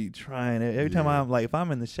just be trying. Every time I'm like, if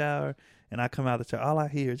I'm in the shower and I come out the shower, all I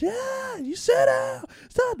hear is, you sit down.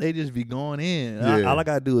 Stop. They just be going in. All I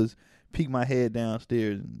got to do is peek my head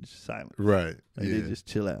downstairs and just silence. Right. They just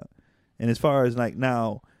chill out. And as far as like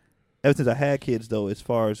now, ever since I had kids though, as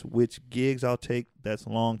far as which gigs I'll take that's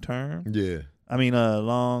long term. Yeah. I mean,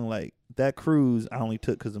 long, like that cruise I only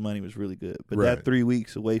took because the money was really good. But that 3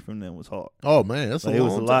 weeks away from them was hard. Oh, man, that's like, a long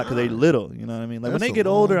time. It was a lot because they little, you know what I mean? Like when they get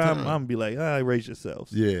older, I'm going to be like, raise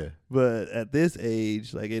yourselves. Yeah. But at this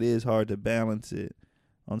age, like it is hard to balance it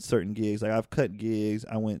on certain gigs. Like I've cut gigs.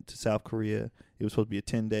 I went to South Korea. It was supposed to be a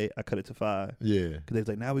 10-day. I cut it to 5. Yeah. Because they was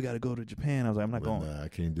like, now we got to go to Japan. I was like, I'm not going. Nah, I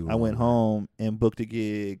can't do it. I went home and booked a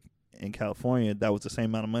gig in California. That was the same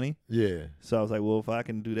amount of money. Yeah. So I was like, well, if I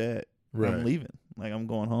can do that, I'm leaving. Like I'm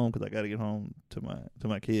going home because I got to get home to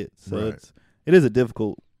my kids. So it is a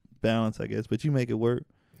difficult balance, I guess, but you make it work.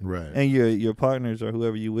 Right. And your partners or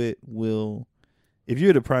whoever you with will, if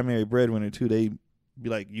you're the primary breadwinner too, they be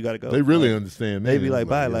like, you got to go. They really understand. They be like,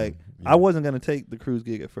 bye. Like I wasn't gonna take the cruise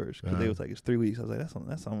gig at first because they was like, it's 3 weeks. I was like,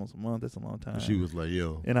 that's almost a month. That's a long time. She was like,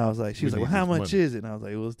 yo. And I was like, she was like, well, how much is it? And I was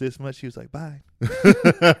like, it was this much. She was like, bye.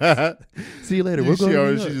 See you later.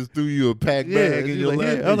 She just threw you a pack bag in your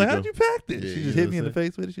lap. I was like, how'd you pack this? She just hit me in the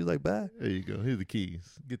face with it. She was like, bye. There you go. Here's the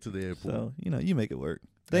keys. Get to the airport. So you make it work.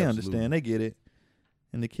 They understand. They get it.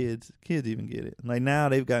 And the kids even get it. Like now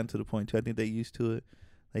they've gotten to the point too. I think they used to it.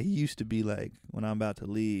 Like he used to be like, when I'm about to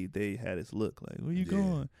leave, they had his look like, where you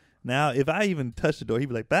going? Now, if I even touch the door, he'd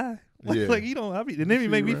be like, bye. Like you don't. And then he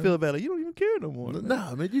make me feel bad. Like you don't even care no more.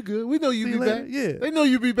 Nah, man, you good. We know you be back. Yeah, they know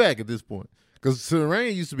you be back at this point. Because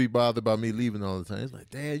Serene used to be bothered by me leaving all the time. It's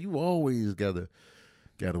like, Dad, you always gotta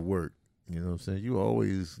work. You know what I'm saying? You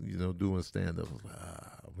always, doing stand up.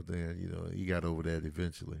 But then, he got over that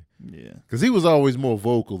eventually. Yeah. Because he was always more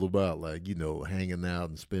vocal about, like, hanging out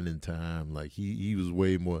and spending time. Like, he was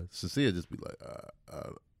way more sincere. Just be like,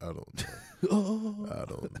 I don't know. I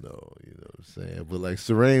don't know. You know what I'm saying? But, like,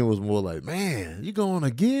 Serene was more like, man, you going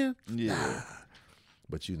again? Yeah.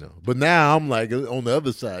 But, But now I'm, like, on the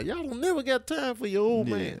other side. Y'all don't never got time for your old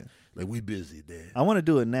man. Like, we busy, Dad. I want to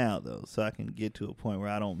do it now, though, so I can get to a point where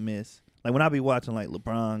I don't miss. Like when I be watching like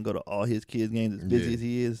LeBron go to all his kids' games as busy as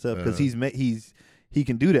he is and stuff because he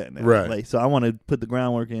can do that now. Right. Like, so I want to put the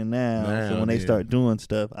groundwork in now so when they start doing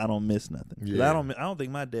stuff, I don't miss nothing. Yeah. I don't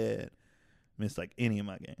think my dad missed like any of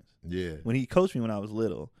my games. Yeah. When he coached me when I was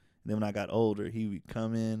little, then when I got older, he would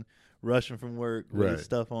come in rushing from work with his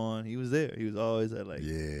stuff on. He was there. He was always at like.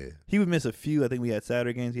 Yeah. He would miss a few. I think we had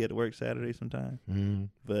Saturday games. He had to work Saturday sometime. Mm-hmm.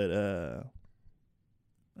 But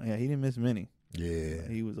yeah, he didn't miss many. Yeah.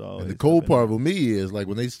 He was always. And the cool part with me is like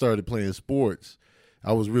when they started playing sports,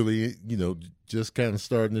 I was really, just kind of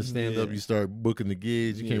starting to stand up. You start booking the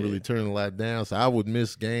gigs. You can't really turn a lot down. So I would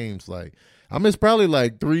miss games. Like I missed probably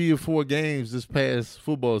like 3 or 4 games this past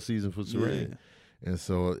football season for Serene. Yeah. And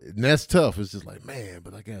so that's tough. It's just like, man,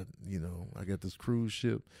 but I got this cruise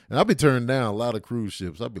ship. And I'll be turning down a lot of cruise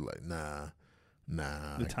ships. I'll be like, nah.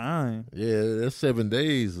 The time. Yeah, that's 7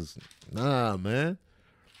 days. Nah, man.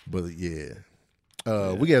 But yeah.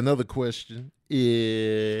 We got another question.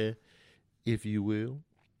 If you will.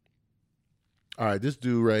 All right, this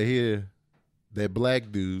dude right here, that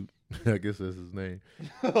black dude, I guess that's his name.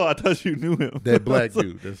 Oh, I thought you knew him. That black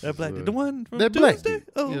dude. That black dude. The one from that Tuesday? Black dude.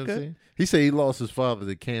 Oh, okay. He said he lost his father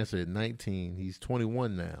to cancer at 19. He's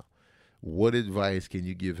 21 now. What advice can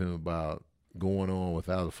you give him about going on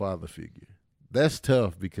without a father figure? That's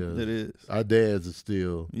tough because it is. Our dads are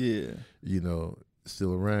still,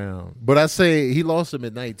 still around. But I say he lost him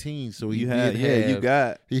at 19, so he had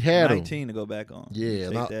 19 to go back on.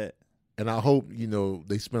 Yeah, and I hope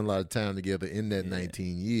they spend a lot of time together in that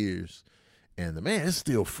 19 years. And the man is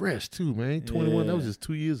still fresh too, man. 21. That was just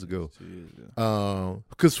 2 years ago. 2 years ago.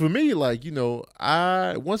 Because for me, like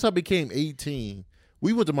once I became 18,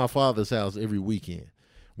 we went to my father's house every weekend.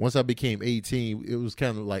 Once I became 18, it was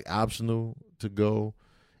kind of like optional to go.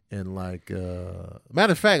 And like,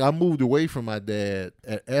 matter of fact, I moved away from my dad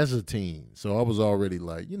as a teen. So I was already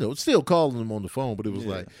like, still calling him on the phone, but it was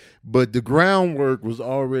but the groundwork was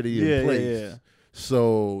already in place. Yeah.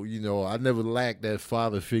 So, I never lacked that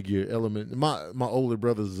father figure element. My older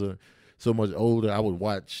brothers are so much older. I would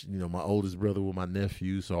watch, my oldest brother with my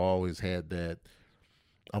nephew. So I always had that.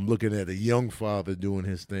 I'm looking at a young father doing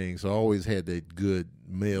his thing. So I always had that good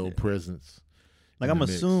male presence. Like I'm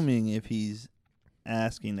assuming if he's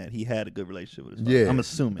asking that he had a good relationship with his father. Yeah. I'm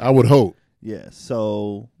assuming. I would hope. Yeah.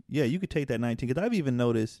 So, yeah, you could take that 19. Because I've even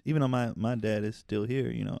noticed, even though my dad is still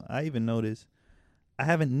here, I even noticed I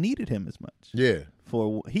haven't needed him as much. Yeah.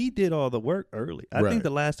 He did all the work early. I think the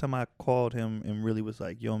last time I called him and really was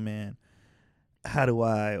like, yo, man, how do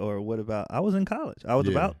I, or what about, I was in college. I was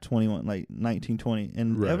about 21, like 19, 20.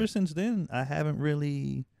 And ever since then, I've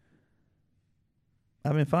been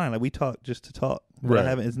fine. Like we talk just to talk. But I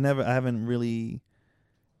haven't really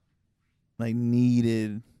like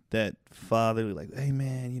needed that fatherly, like, hey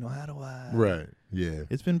man, how do I? Right. Yeah.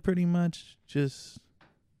 It's been pretty much just,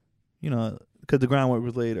 because the groundwork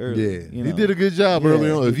was laid early. Yeah. He did a good job early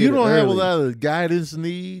on. If you don't have a lot of guidance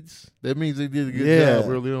needs, that means they did a good job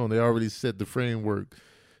early on. They already set the framework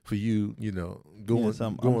for you, going. So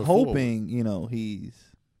I'm hoping, he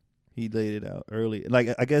laid it out early. Like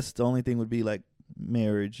I guess the only thing would be like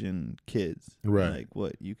marriage and kids. Right. Like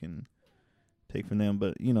what you can take from them.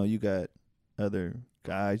 But, you got other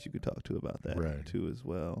guys you could talk to about that too as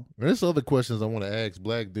well. There's other questions I want to ask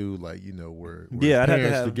black dude, like, were I'd parents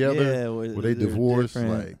have together? Were they divorced?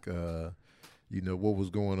 Different? Like, what was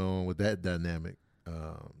going on with that dynamic?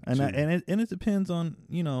 And it depends on,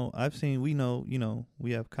 we know,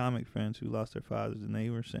 we have comic friends who lost their fathers and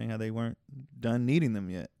they were saying how they weren't done needing them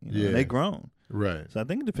yet. They grown. Right. So I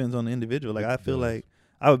think it depends on the individual. Like I feel like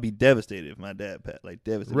I would be devastated if my dad passed. Like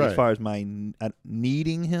devastated as far as my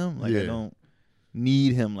needing him. Like I don't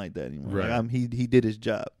need him like that anymore. Right. Like he did his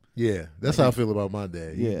job. Yeah, that's how I feel about my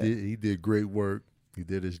dad. He did great work. He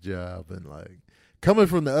did his job, and like coming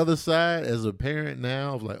from the other side as a parent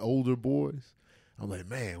now of like older boys, I'm like,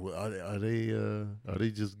 man, are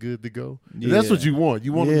they just good to go? Yeah. And that's what you want.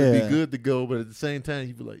 You want them to be good to go, but at the same time,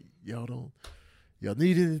 you be like, y'all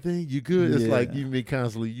need anything? You good? It's like you be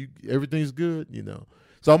constantly, everything's good,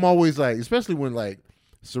 So I'm always like, especially when like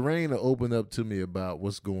Serene will open up to me about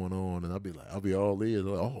what's going on, and I'll be all ears.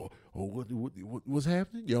 Like, what's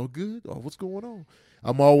happening? Y'all good? Oh, what's going on?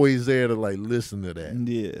 I'm always there to like listen to that.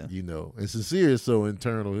 Yeah, And Sincere is so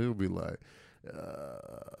internal. He'll be like,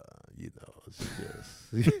 it's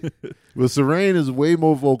just. But Serene is way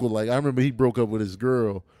more vocal. Like I remember he broke up with his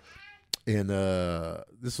girl, and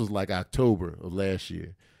this was like October of last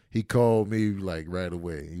year. He called me like right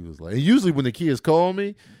away. He was like, and usually when the kids call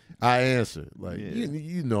me, I answer. Like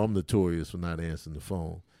I'm notorious for not answering the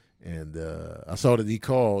phone. And I saw that he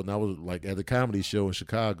called, and I was like at a comedy show in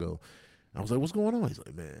Chicago. I was like, "What's going on?" He's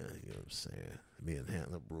like, "Man, you know what I'm saying? me and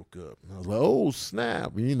Hannah broke up. And I was like, oh,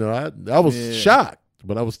 snap. You know, I was shocked,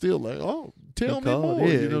 but I was still like, oh, tell me more.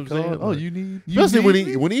 Yeah, you know what I'm saying? Oh, like, you need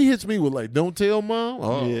especially when he hits me with like, don't tell mom.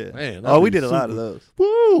 Oh, man. We did a lot of those.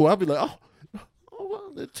 Woo. I'd be like,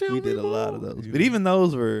 tell me we did a more. lot of those. But even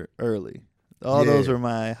those were early. All those were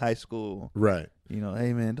my high school. Right. You know,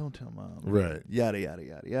 hey, man, don't tell mom. Right. Yada, yada,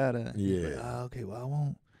 yada, yada. Yeah. Like, okay,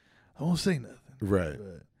 well, I won't say nothing. Right.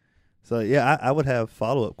 But, so, yeah, I would have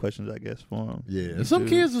follow-up questions, I guess, for them. Yeah. And some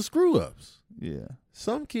kids are screw-ups. Yeah.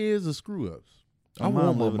 Some kids are screw-ups. My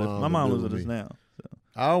mom lives with us now. So.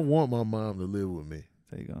 I want my mom to live with me.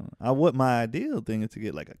 There you go. What my ideal thing is to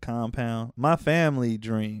get like a compound. My family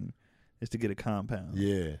dream is to get a compound.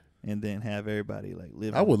 Yeah. And then have everybody like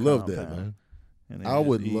live. I would love that, man. I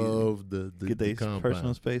would love the get their compound.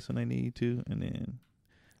 Personal space when they need to, and then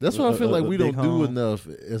that's why I feel like we don't do enough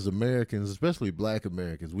as Americans, especially Black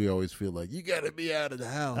Americans. We always feel like you got to be out of the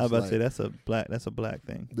house. I was about to say that's a black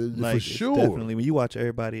thing. For sure. Definitely, when you watch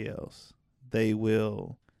everybody else, they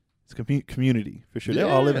will. It's community for sure. They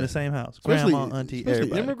all live in the same house. Grandma, auntie,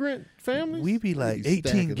 everybody. Immigrant families. We be like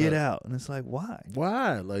 18, get out, and it's like why?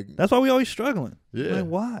 Why? Like that's why we always struggling. Yeah. Like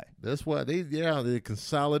why? That's why they're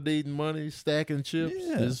consolidating money, stacking chips.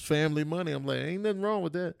 Yeah. It's family money. I'm like, ain't nothing wrong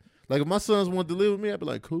with that. Like if my sons wanted to live with me, I'd be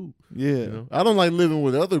like, cool. Yeah. You know? I don't like living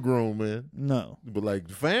with other grown men. No. But like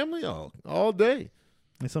family, all day.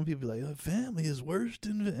 And some people be like, family is worse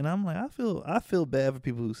than, and I'm like, I feel bad for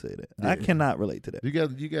people who say that. Yeah. I cannot relate to that. You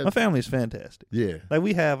got. My family is fantastic. Yeah. Like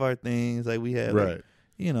we have our things. Like we have, right. Like,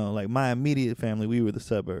 you know, like my immediate family, we were the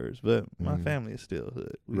suburbs, but my family is still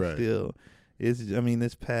hood. We still.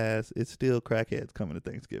 This past, it's still crackheads coming to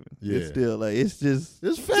Thanksgiving. Yeah. It's still like it's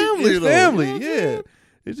family. It's family. Yeah.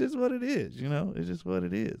 It's just what it is. You know. It's just what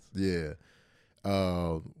it is. Yeah.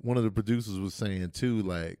 One of the producers was saying too,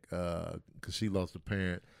 like, because she lost a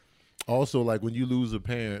parent. Also, like when you lose a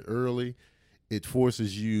parent early, it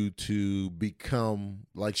forces you to become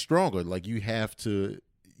like stronger. Like you have to,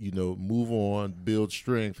 move on, build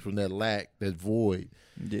strength from that lack, that void.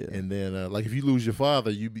 Yeah. And then, like if you lose your father,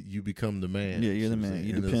 you become the man. Yeah, you're the man.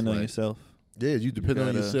 You depend on yourself. Yeah, you depend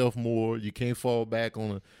on yourself more. You can't fall back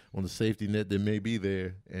on the safety net that may be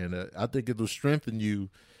there, and I think it'll strengthen you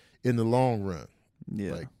in the long run.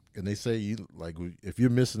 Yeah. Like, and they say if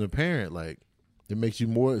you're missing a parent, like it makes you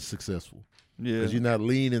more successful. Yeah. Because you're not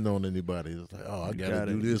leaning on anybody. It's like, I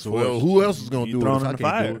gotta do this. Well, who else is gonna do it if I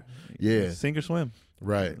can't do it? Yeah. Sink or swim.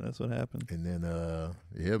 Right. That's what happens. And then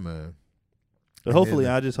yeah, man. But hopefully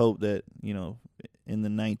I just hope that, in the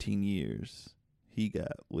 19 years he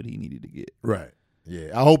got what he needed to get. Right. Yeah,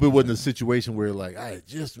 I hope it wasn't a situation where like I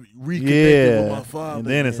just reconnected with my father, and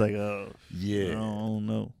then it's like, I yeah, don't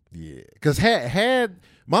know. Yeah, because had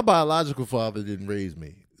my biological father didn't raise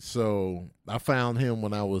me, so I found him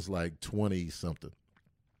when I was like 20 something.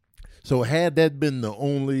 So had that been the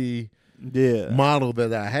only model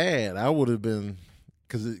that I had, I would have been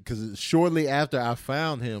because shortly after I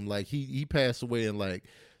found him, like he passed away in like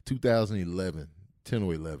 2011. 10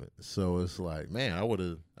 or 11. So it's like, man, I would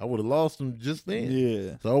have lost him just then.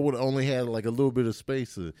 Yeah. So I would have only had like a little bit of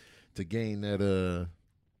space to gain that.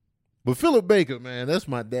 But Philip Baker, man, that's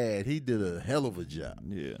my dad. He did a hell of a job.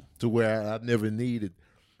 Yeah. To where I never needed.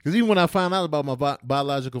 Because even when I found out about my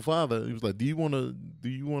biological father, he was like, do you want to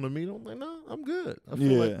meet him? I'm like, no, I'm good. I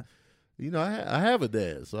feel like, I have a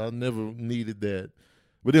dad, so I never needed that.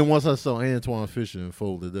 But then once I saw Antoine Fisher and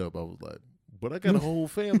Folded Up, I was like, but I got a whole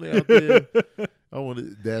family out there.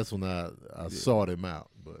 That's when I sought him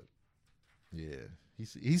out. But yeah,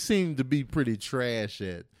 he seemed to be pretty trash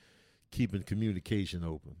at keeping communication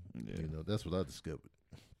open. Yeah. That's what I discovered.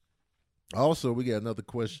 Also, we got another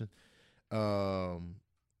question.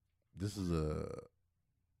 This is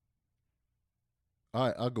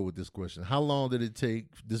I'll go with this question. How long did it take?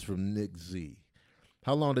 This from Nick Z.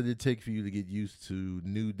 How long did it take for you to get used to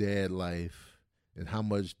new dad life, and how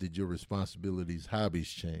much did your responsibilities, hobbies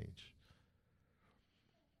change?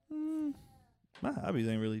 My hobbies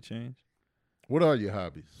ain't really changed. What are your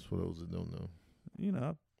hobbies, for those that don't know?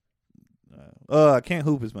 I can't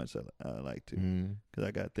hoop as much as I like to because I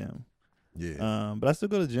got them. Yeah. But I still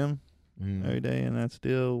go to the gym every day, and I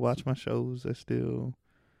still watch my shows. I still,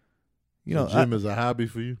 gym is a hobby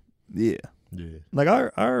for you? Yeah. Yeah. Like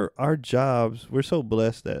our jobs, we're so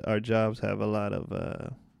blessed that our jobs have a lot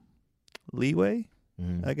of leeway.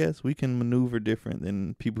 I guess we can maneuver different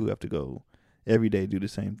than people who have to go every day do the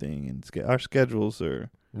same thing, and our schedules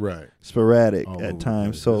are sporadic at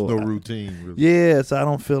times. So there's no routine. Really. Yeah, so I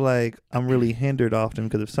don't feel like I'm really hindered often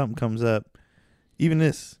because if something comes up, even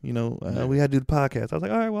this, we had to do the podcast. I was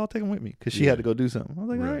like, all right, well, I'll take him with me because she had to go do something. I was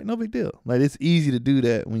like, all right, no big deal. Like, it's easy to do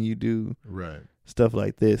that when you do stuff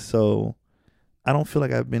like this. So I don't feel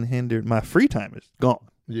like I've been hindered. My free time is gone.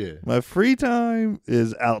 Yeah. My free time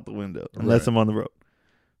is out the window unless I'm on the road.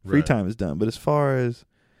 Free time is done. But as far as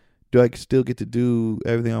do I still get to do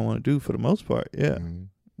everything I want to do for the most part? Yeah. Mm-hmm.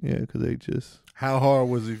 Yeah, because they just... How hard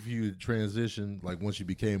was it for you to transition, like once you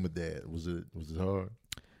became a dad? Was it hard?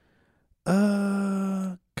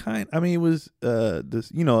 I mean, it was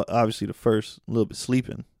this, obviously the first little bit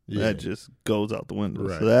sleeping. Yeah. That just goes out the window.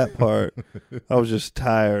 Right. So that part, I was just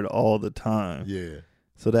tired all the time. Yeah.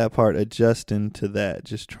 So that part, adjusting to that,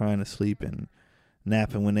 just trying to sleep and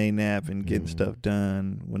napping when they nap and getting stuff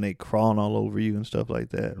done when they crawling all over you and stuff like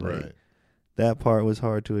that. Like, that part was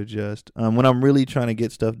hard to adjust. When I'm really trying to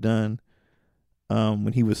get stuff done,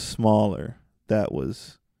 when he was smaller, that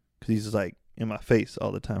was because he's just like in my face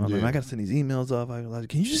all the time. I'm like, I got to send these emails off. I was like,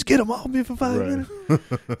 can you just get them off me for 5 minutes?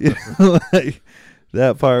 Like,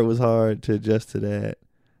 that part was hard to adjust to that.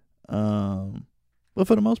 But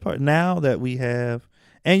for the most part, now that we have,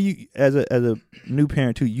 and you as a new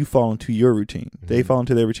parent too, you fall into your routine. Mm-hmm. They fall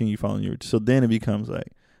into their routine, you fall into your routine. So then it becomes like,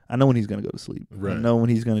 I know when he's going to go to sleep. Right. I know when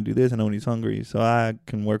he's going to do this. I know when he's hungry. So I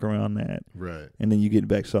can work around that. Right. And then you get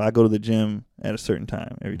back. So I go to the gym at a certain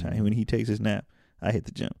time every time. When he takes his nap, I hit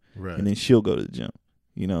the gym. Right. And then she'll go to the gym,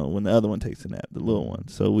 when the other one takes a nap, the little one.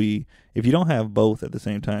 So if you don't have both at the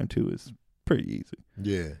same time too, it's pretty easy.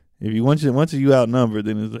 Yeah. If you once you outnumbered,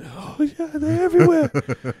 then it's like, oh yeah, they're everywhere.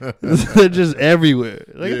 They're just everywhere.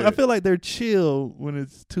 Like, I feel like they're chill when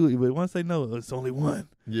it's two, but once they know it's only one,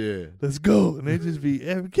 let's go, and they just be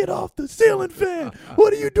get off the ceiling fan.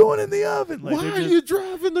 What are you doing in the oven? Like, why are you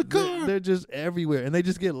driving the car? They're just everywhere, and they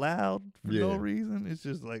just get loud for no reason. It's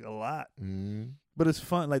just like a lot, but it's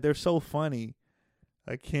fun. Like, they're so funny.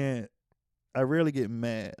 I rarely get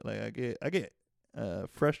mad. Like, I get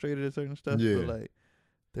frustrated at certain stuff, but like,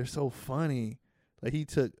 they're so funny. Like,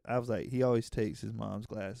 I was like, he always takes his mom's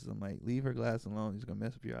glasses. I'm like, leave her glasses alone. He's going to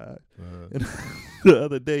mess up your eyes. Uh-huh. And the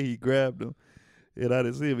other day he grabbed them, and I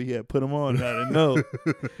didn't see him. He had put them on, and I didn't know.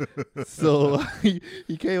 So he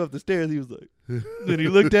came up the stairs. He was like, then he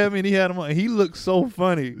looked at me, and he had them on. And he looked so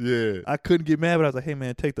funny. Yeah. I couldn't get mad, but I was like, hey,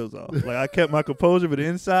 man, take those off. Like, I kept my composure, but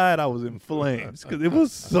inside I was in flames because it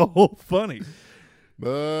was so funny.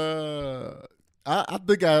 I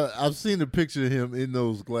think I've seen a picture of him in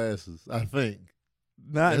those glasses. I think.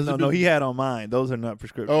 No, he had on mine. Those are not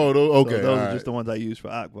prescription. Oh, okay. So those are just the ones I use for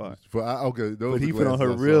Akbar. Okay, those. But he put on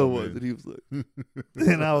her real ones, and he was like,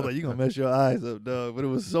 and I was like, "You gonna mess your eyes up, dog?" But it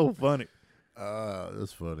was so funny.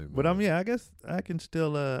 That's funny. Man. But I guess I can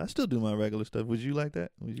still, I still do my regular stuff. Was you like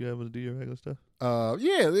that? Was you able to do your regular stuff?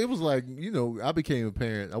 Yeah, it was like, I became a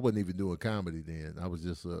parent. I wasn't even doing comedy then. I was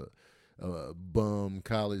just a bum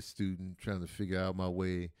college student trying to figure out my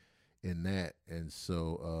way in that, and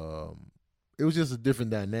so it was just a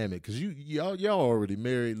different dynamic because y'all already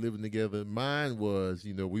married, living together. Mine was,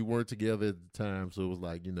 we weren't together at the time, so it was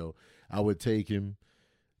like, I would take him,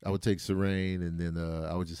 I would take Serene, and then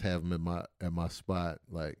I would just have him at my spot,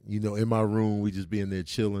 like, in my room. We just be in there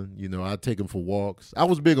chilling. I'd take him for walks. I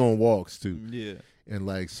was big on walks too. Yeah. And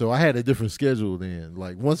like, so I had a different schedule then.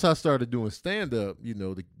 Like, once I started doing stand up,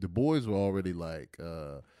 the boys were already like,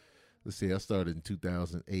 let's see, I started in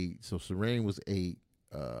 2008. So Serene was 8,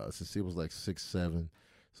 Cecile was like 6, 7.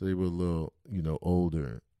 So they were a little,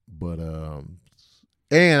 older. But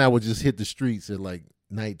and I would just hit the streets at like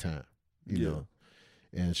nighttime, you know.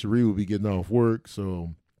 And Cherie would be getting off work,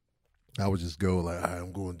 so I would just go like, all right,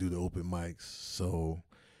 I'm going to do the open mics. So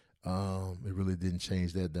it really didn't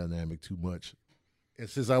change that dynamic too much. And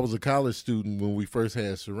since I was a college student, when we first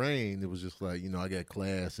had Serene, it was just like, I got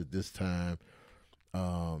class at this time.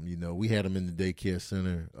 We had them in the daycare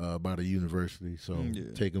center by the university. So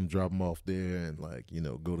take them, drop them off there, and like,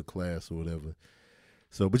 go to class or whatever.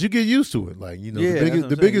 So, but you get used to it. Like,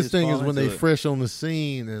 the biggest thing is when they fresh on the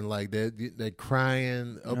scene and like that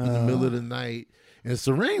crying up in the middle of the night. And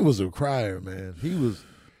Serene was a crier, man.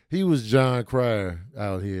 He was John Cryer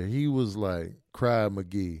out here. He was like Cry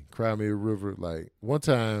McGee, Cry Me a River. Like, one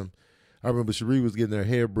time, I remember Cherie was getting her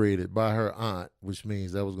hair braided by her aunt, which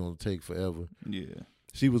means that was going to take forever. Yeah.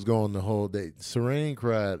 She was gone the whole day. Serene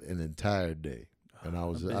cried an entire day, and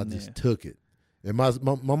I just took it. And my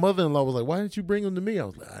mother-in-law was like, "Why didn't you bring him to me?" I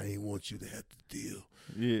was like, "I didn't want you to have to deal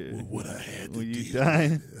with what I had to deal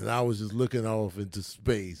with." And I was just looking off into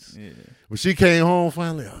space. Yeah. When she came home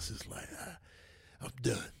finally, I was just like, I'm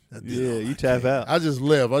done. You tap out. I just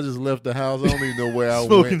left. I just left the house. I don't even know where I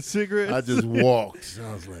went. Smoking cigarettes. I just walked.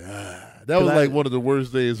 I was like, That was like one of the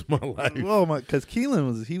worst days of my life. Oh my! Because Keelan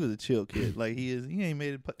was a chill kid. Like he ain't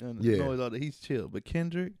made noise all that. He's chill. But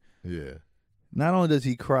Kendrick, not only does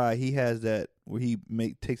he cry, he has that where he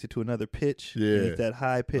takes it to another pitch. Yeah, it's that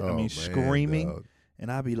high pitch. I mean, screaming, dog.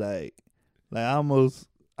 And I'd be like I almost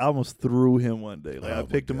threw him one day. Like I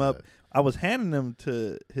picked him up. I was handing him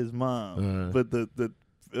to his mom, but the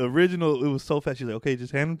original, it was so fast. She's like, "Okay,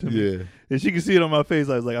 just hand him to me." And she could see it on my face.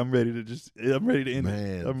 I was like, I'm ready to end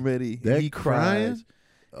it. I'm ready. That he cries.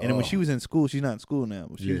 And then when she was in school, she's not in school now,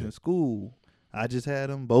 but she was in school, I just had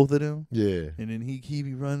them, both of them. Yeah. And then he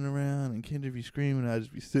be running around and Kendrick be screaming. I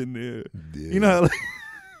just be sitting there. Yeah. You know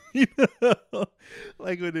how,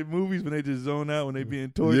 like when in movies when they just zone out when they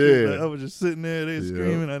being tortured. Like I was just sitting there, they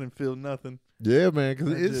screaming. I didn't feel nothing. Yeah, man,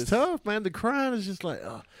 because it's tough, man. The crying is just like,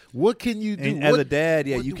 what can you do? And as a dad,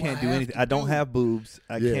 you can't do anything. I don't have boobs.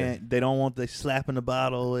 I can't. They don't want the slapping the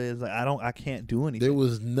bottle. Is like I can't do anything. It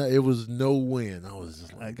was no win. I was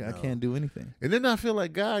just like, I can't do anything. And then I feel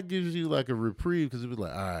like God gives you like a reprieve because it was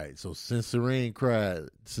like, all right, so since Serene cried,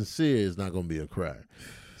 Sincere is not gonna be a crier.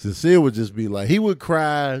 Sincere would just be like, he would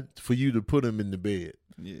cry for you to put him in the bed.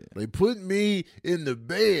 Yeah, they put me in the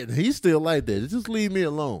bed. He's still like that. Just leave me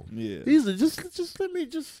alone. Yeah, he's like, just let me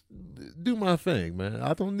just do my thing, man.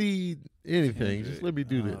 I don't need anything. Just let me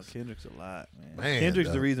do this. Kendrick's a lot, man.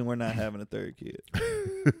 Kendrick's the reason we're not having a third kid.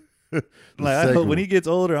 Like I hope when he gets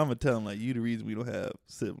older, I'm gonna tell him like you the reason we don't have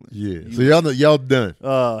siblings. Yeah. So y'all done.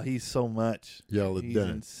 Oh, he's so much. Y'all are done.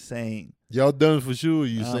 Insane. Y'all done for sure? Or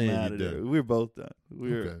you saying you done? We're both done.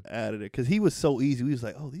 We're out of there because he was so easy. We was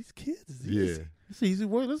like, oh, these kids is easy. Yeah. It's easy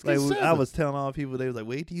work. Let's get seven. I was telling all people, they was like,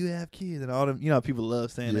 wait till you have kids. And all them, people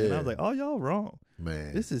love saying that. And I was like, oh, y'all wrong.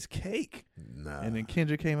 Man. This is cake. Nah. And then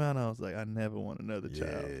Kendrick came out and I was like, I never want another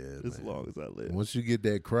child as long as I live. Once you get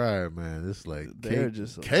that crier, man, it's like they're cake.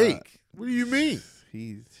 Just cake. What do you mean?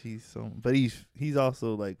 He's so, but he's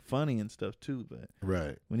also like funny and stuff too. But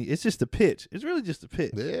right when it's just a pitch, it's really just a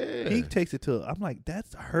pitch. Yeah, he takes it to. I'm like, that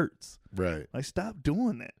hurts. Right, like stop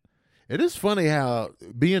doing that. It is funny how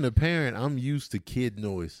being a parent, I'm used to kid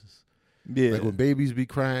noises. Yeah, like when babies be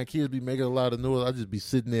crying, kids be making a lot of noise. I just be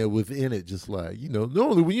sitting there within it, just like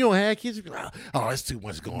normally when you don't have kids, you be like, oh, it's too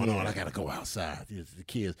much going on. I gotta go outside. It's the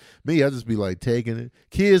kids. Me, I just be like taking it.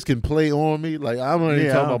 Kids can play on me. Like I'm not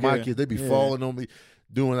even talking about my kids. They be falling on me.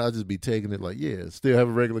 I just be taking it like, still have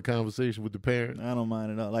a regular conversation with the parent. I don't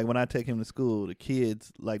mind at all. Like when I take him to school, the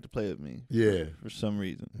kids like to play with me. Yeah. For some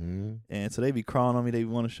reason. Mm-hmm. And so they be crawling on me. They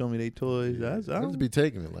want to show me their toys. Yeah. I just be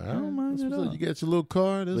taking it like, I don't mind at all. You got your little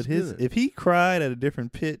car. That's good. If he cried at a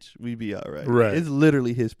different pitch, we'd be all right. Right. It's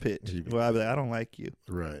literally his pitch. Where I'd be like, I don't like you.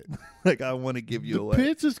 Right. Like I want to give you away. The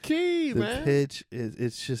pitch is key, man. The pitch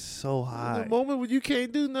it's just so high. The moment when you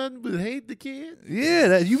can't do nothing but hate the kid.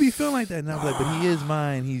 Yeah, you be feeling like that. And I'm like, but he is mine.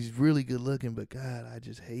 He's really good looking, but God, I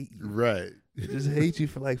just hate you. Right. Just hate you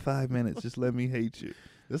for like 5 minutes. Just let me hate you.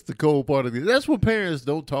 That's the cold part of it. That's what parents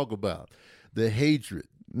don't talk about. The hatred.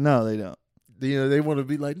 No, they don't. They want to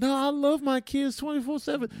be like, no, I love my kids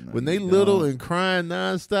 24/7. When they little and crying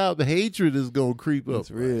nonstop, the hatred is gonna creep up.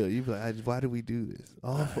 It's real. You be like, why do we do this?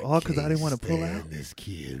 All because I didn't want to pull out this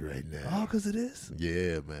kid right now. All because of this.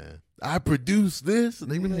 Yeah, man. I produced this,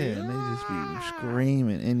 and they be like, and they just be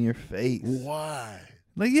screaming in your face. Why?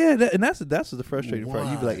 Like, and that's the frustrating part.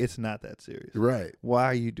 You be like, it's not that serious, right? Why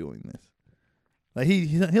are you doing this? Like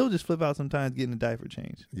he'll just flip out sometimes getting a diaper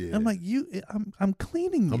change. Yeah. I'm like, I'm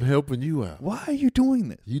cleaning you. I'm helping you out. Why are you doing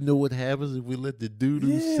this? You know what happens if we let the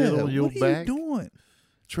doo-doo sit on your back? What are you doing?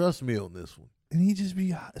 Trust me on this one. And he just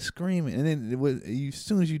be screaming. And then as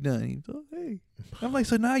soon as you're done, he's like, hey. I'm like,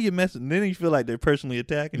 so now you're messing. And then you feel like they're personally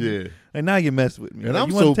attacking you. And now you're messing with me. And like, I'm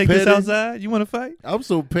you want so to take petty. This outside? You want to fight? I'm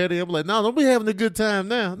so petty. I'm like, no, don't be having a good time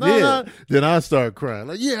now. No. Then I start crying.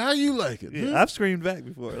 Like, how you like it? Yeah, I've screamed back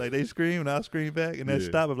before. Like, they scream and I'll scream back. And then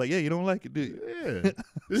stop. I'm like, you don't like it, do you? Yeah.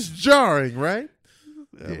 It's jarring, right?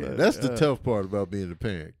 Yeah, that's the tough part about being a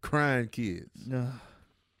parent. Crying kids.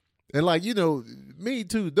 And like, me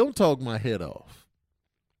too, don't talk my head off.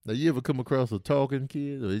 Now, you ever come across a talking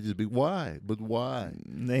kid? Or they just be, why? But why?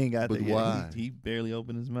 They ain't got that. Why? He barely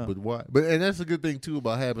opened his mouth. But why? And that's a good thing, too,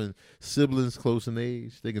 about having siblings close in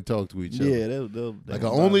age. They can talk to each other. Yeah, they'll like an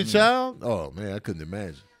only child? Oh, man, I couldn't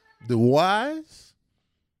imagine. The whys?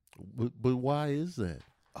 But why is that?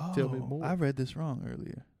 Oh, tell me more. I read this wrong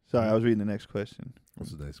earlier. Sorry, I was reading the next question.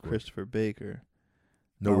 What's the next question? Christopher Baker.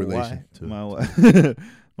 No relation to my wife.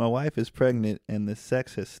 My wife is pregnant and the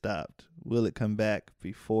sex has stopped. Will it come back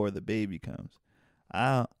before the baby comes?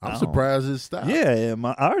 I'm surprised it stopped. Yeah,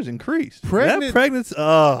 ours increased. Pregnant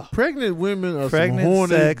women are some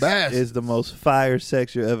horny sex bastards. is the most fire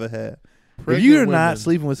sex you ever had. If you're not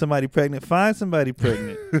sleeping with somebody pregnant, find somebody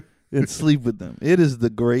pregnant and sleep with them. It is the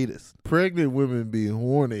greatest. Pregnant women be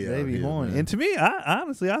horny. They be horny, man. and to me,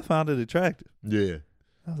 I found it attractive. Yeah.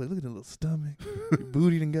 I was like, look at the little stomach. Your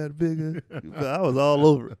booty done got bigger. I was all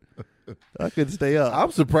over it. I couldn't stay up.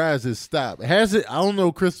 I'm surprised it stopped. Has it? I don't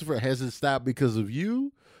know, Christopher. Has it stopped because of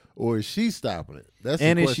you, or is she stopping it? That's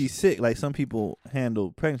and the is she sick? Like some people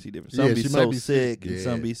handle pregnancy different. Some be so sick, and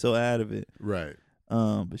some be so out of it. Right.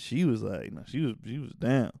 But she was like, no, she was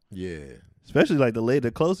down. Yeah. Especially like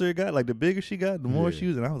the closer it got, like the bigger she got, the more she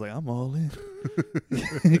was, and I was like, I'm all in.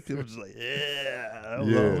 It was just like, I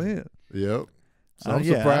was all in. Yep. So I'm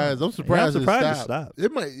surprised. I'm surprised it stopped.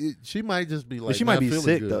 She might just be like, but she might be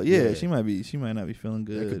sick good. though. Yeah, she might be. She might not be feeling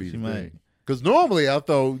good. That could be she might. Because normally I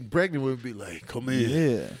thought pregnant would be like, come in.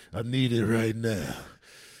 Yeah. I need it right now.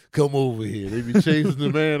 Come over here. They be chasing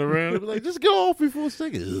the man around. They be like, just go off before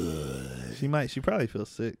sick. She probably feels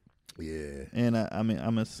sick. Yeah. And I mean,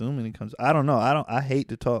 I'm assuming it comes. I don't know. I hate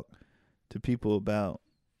to talk to people about.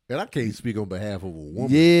 And I can't speak on behalf of a woman.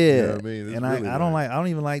 Yeah. You know what I mean? It's and really I don't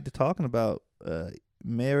even like to talking about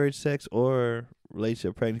marriage, sex, or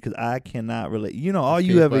relationship pregnancy because I cannot relate. You know, all it's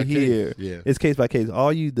you ever hear is case by case. All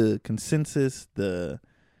the consensus, the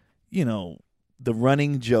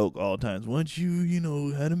running joke all times. Once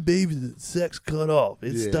you had them babies, the sex cut off.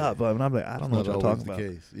 It stopped. And I'm like, I don't know what y'all talking about.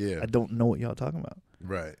 Yeah. I don't know what y'all talking about.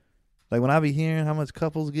 Right. Like when I be hearing how much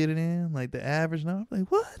couples get it in, like the average now, I'm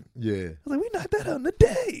like, what? Yeah. I was like, we knocked that out in a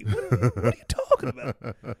day. What are you talking about?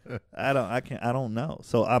 I don't know.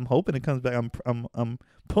 So I'm hoping it comes back. I'm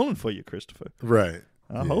pulling for you, Christopher. Right.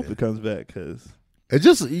 I hope it comes back because. And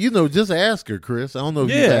just ask her, Chris. I don't know if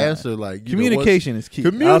you can ask her. Like communication is key.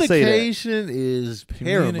 Communication is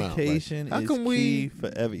paramount. Communication is key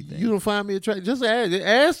for everything. You don't find me attractive? Just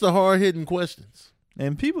ask the hard hitting questions.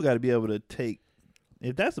 And people got to be able to take.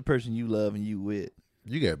 If that's the person you love and you with,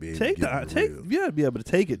 you gotta be able to you gotta be able to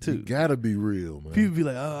take it too. You gotta be real, man. People be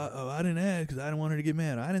like, I didn't ask because I didn't want her to get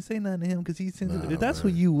mad. I didn't say nothing to him because he's sensitive. If that's who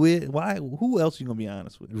you with, why? Who else you gonna be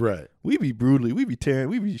honest with? Right. We be tearing,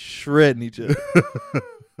 we be shredding each other.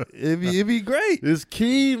 It'd be great. It's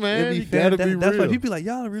key, man. You gotta be real. That's why people be like,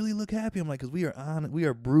 y'all really look happy. I'm like, because we are honest. We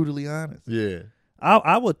are brutally honest. Yeah.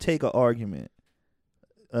 I will take an argument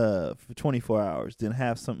for 24 hours, then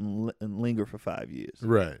have something linger for 5 years.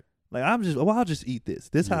 Right. Like I'll just eat this.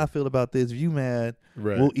 This how I feel about this. If you mad,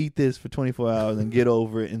 we'll eat this for 24 hours and get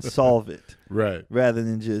over it and solve it. Right. Rather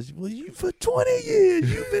than just, you for 20 years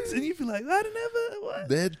you've been, and you feel like I never what.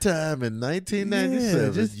 That time in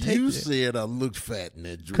 1997, you said I looked fat in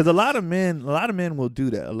that dress. Because a lot of men will do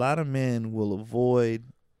that. A lot of men will avoid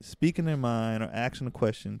speaking their mind or asking a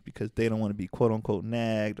question because they don't want to be quote unquote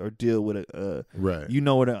nagged or deal with a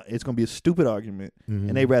it's going to be a stupid argument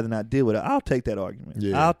and they rather not deal with it. I'll take that argument.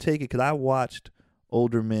 Yeah. I'll take it because I watched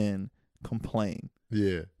older men complain.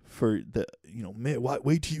 Yeah. For the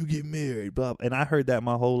wait till you get married, blah, and I heard that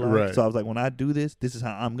my whole life. Right. So I was like, when I do this is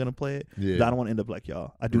how I'm gonna play it. Yeah. I don't want to end up like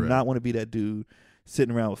y'all. I do not want to be that dude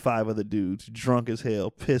sitting around with 5 other dudes, drunk as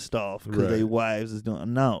hell, pissed off because their wives is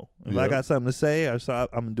doing. No, if I got something to say, I'm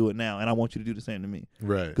gonna do it now, and I want you to do the same to me.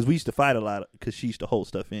 Right? Because we used to fight a lot because she used to hold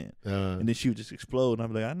stuff in, and then she would just explode, and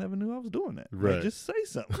I'm like, I never knew I was doing that. Right? Like, just say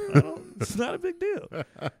something. It's not a big deal.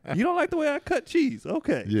 You don't like the way I cut cheese?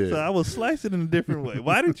 Okay, so I will slice it in a different way.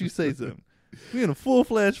 Why didn't you say something? We in a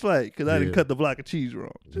full-fledged fight because I didn't cut the block of cheese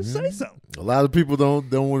wrong. Just say something. A lot of people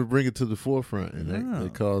don't want to bring it to the forefront, and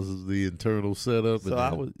that causes the internal setup. So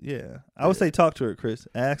I would say talk to her, Chris.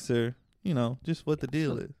 Ask her, just what the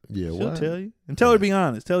deal is. Yeah, she'll tell you, and tell her to be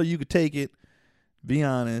honest. Tell her you could take it. Be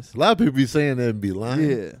honest. A lot of people be saying that and be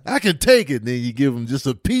lying. Yeah, I can take it. And then you give them just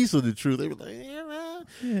a piece of the truth. They be like,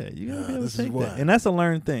 you gotta be able to take that, and that's a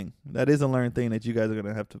learned thing. That is a learned thing that you guys are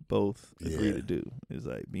gonna have to both agree to do. Is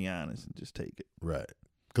like be honest and just take it. Right.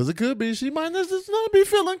 Because it could be she might just not be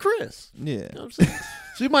feeling Chris. Yeah. You know what I'm saying?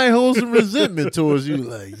 She might hold some resentment towards you,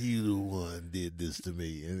 like you the one did this to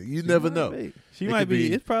me, and you never know. She might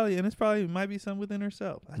be. It's probably might be something within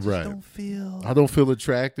herself. I just don't feel. I don't feel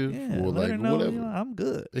attractive. Yeah. Or let like her know, whatever. I'm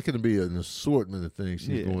good. It could be an assortment of things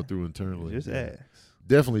she's going through internally. Just ask.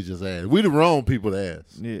 Definitely just ask. We the wrong people to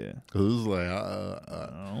ask. Yeah. Because it's like,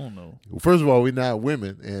 I don't know. Well, first of all, we're not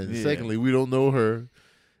women. And secondly, we don't know her.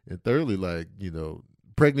 And thirdly, like, the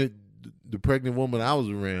pregnant woman I was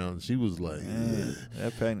around, she was like,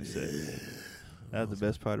 that pregnancy. That's the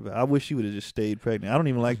best part about it. I wish she would have just stayed pregnant. I don't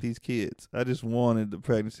even like these kids. I just wanted the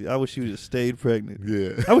pregnancy. I wish she would have stayed pregnant.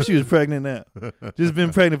 Yeah. I wish she was pregnant now. Just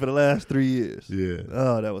been pregnant for the last 3 years. Yeah.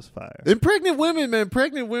 Oh, that was fire. And pregnant women, man,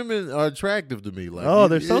 pregnant women are attractive to me. Like,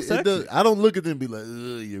 they're so sexy. I don't look at them and be like,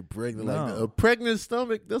 ugh, you're pregnant. No. Like a pregnant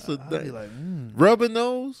stomach, that's a I'd be like, rubbing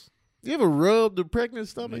nose. You ever rub the pregnant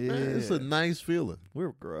stomach, Yeah. man? It's a nice feeling.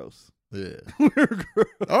 We're gross. Yeah. We're gross.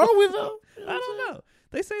 Are we though? I don't know.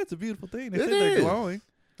 They say it's a beautiful thing. They It say they're is. glowing.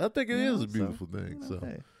 I think it is a So, beautiful thing. So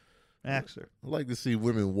hey, ask her. I like to see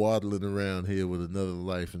women waddling around here with another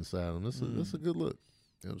life inside them. That's a good look.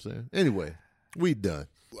 You know what I'm saying? Anyway, we done.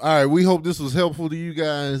 All right, we hope this was helpful to you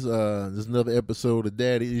guys. This is another episode of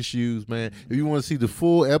Daddy Issues, man. If you want to see the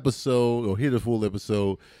full episode or hear the full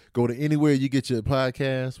episode, go to anywhere you get your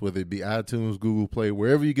podcast, whether it be iTunes, Google Play,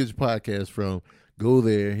 wherever you get your podcast from. Go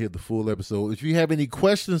there and hear the full episode. If you have any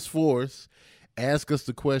questions for us, ask us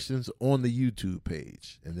the questions on the YouTube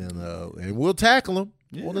page, and then and we'll tackle them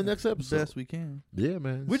on the next episode. Best we can. Yeah,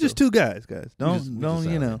 man. We're just two guys. Don't just you know?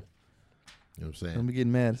 You know what I'm saying? Don't be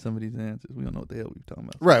getting mad at some of these answers. We don't know what the hell we're talking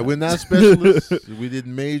about. Right, we're not specialists. We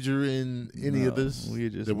didn't major in any of this. We're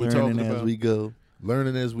just that we're learning talking as about. we go.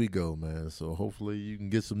 Learning as we go, man. So hopefully you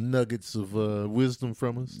can get some nuggets of wisdom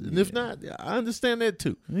from us. And if not, I understand that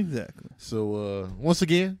too. Exactly. So once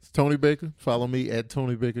again, it's Tony Baker. Follow me at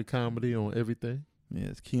Tony Baker Comedy on everything. Yeah,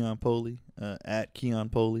 it's Keon Poley, at Keon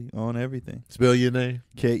Poley on everything. Spell your name.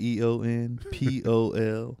 KeonPolee.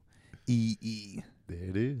 There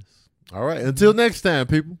it is. All right. Until next time,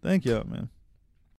 people. Thank y'all, man.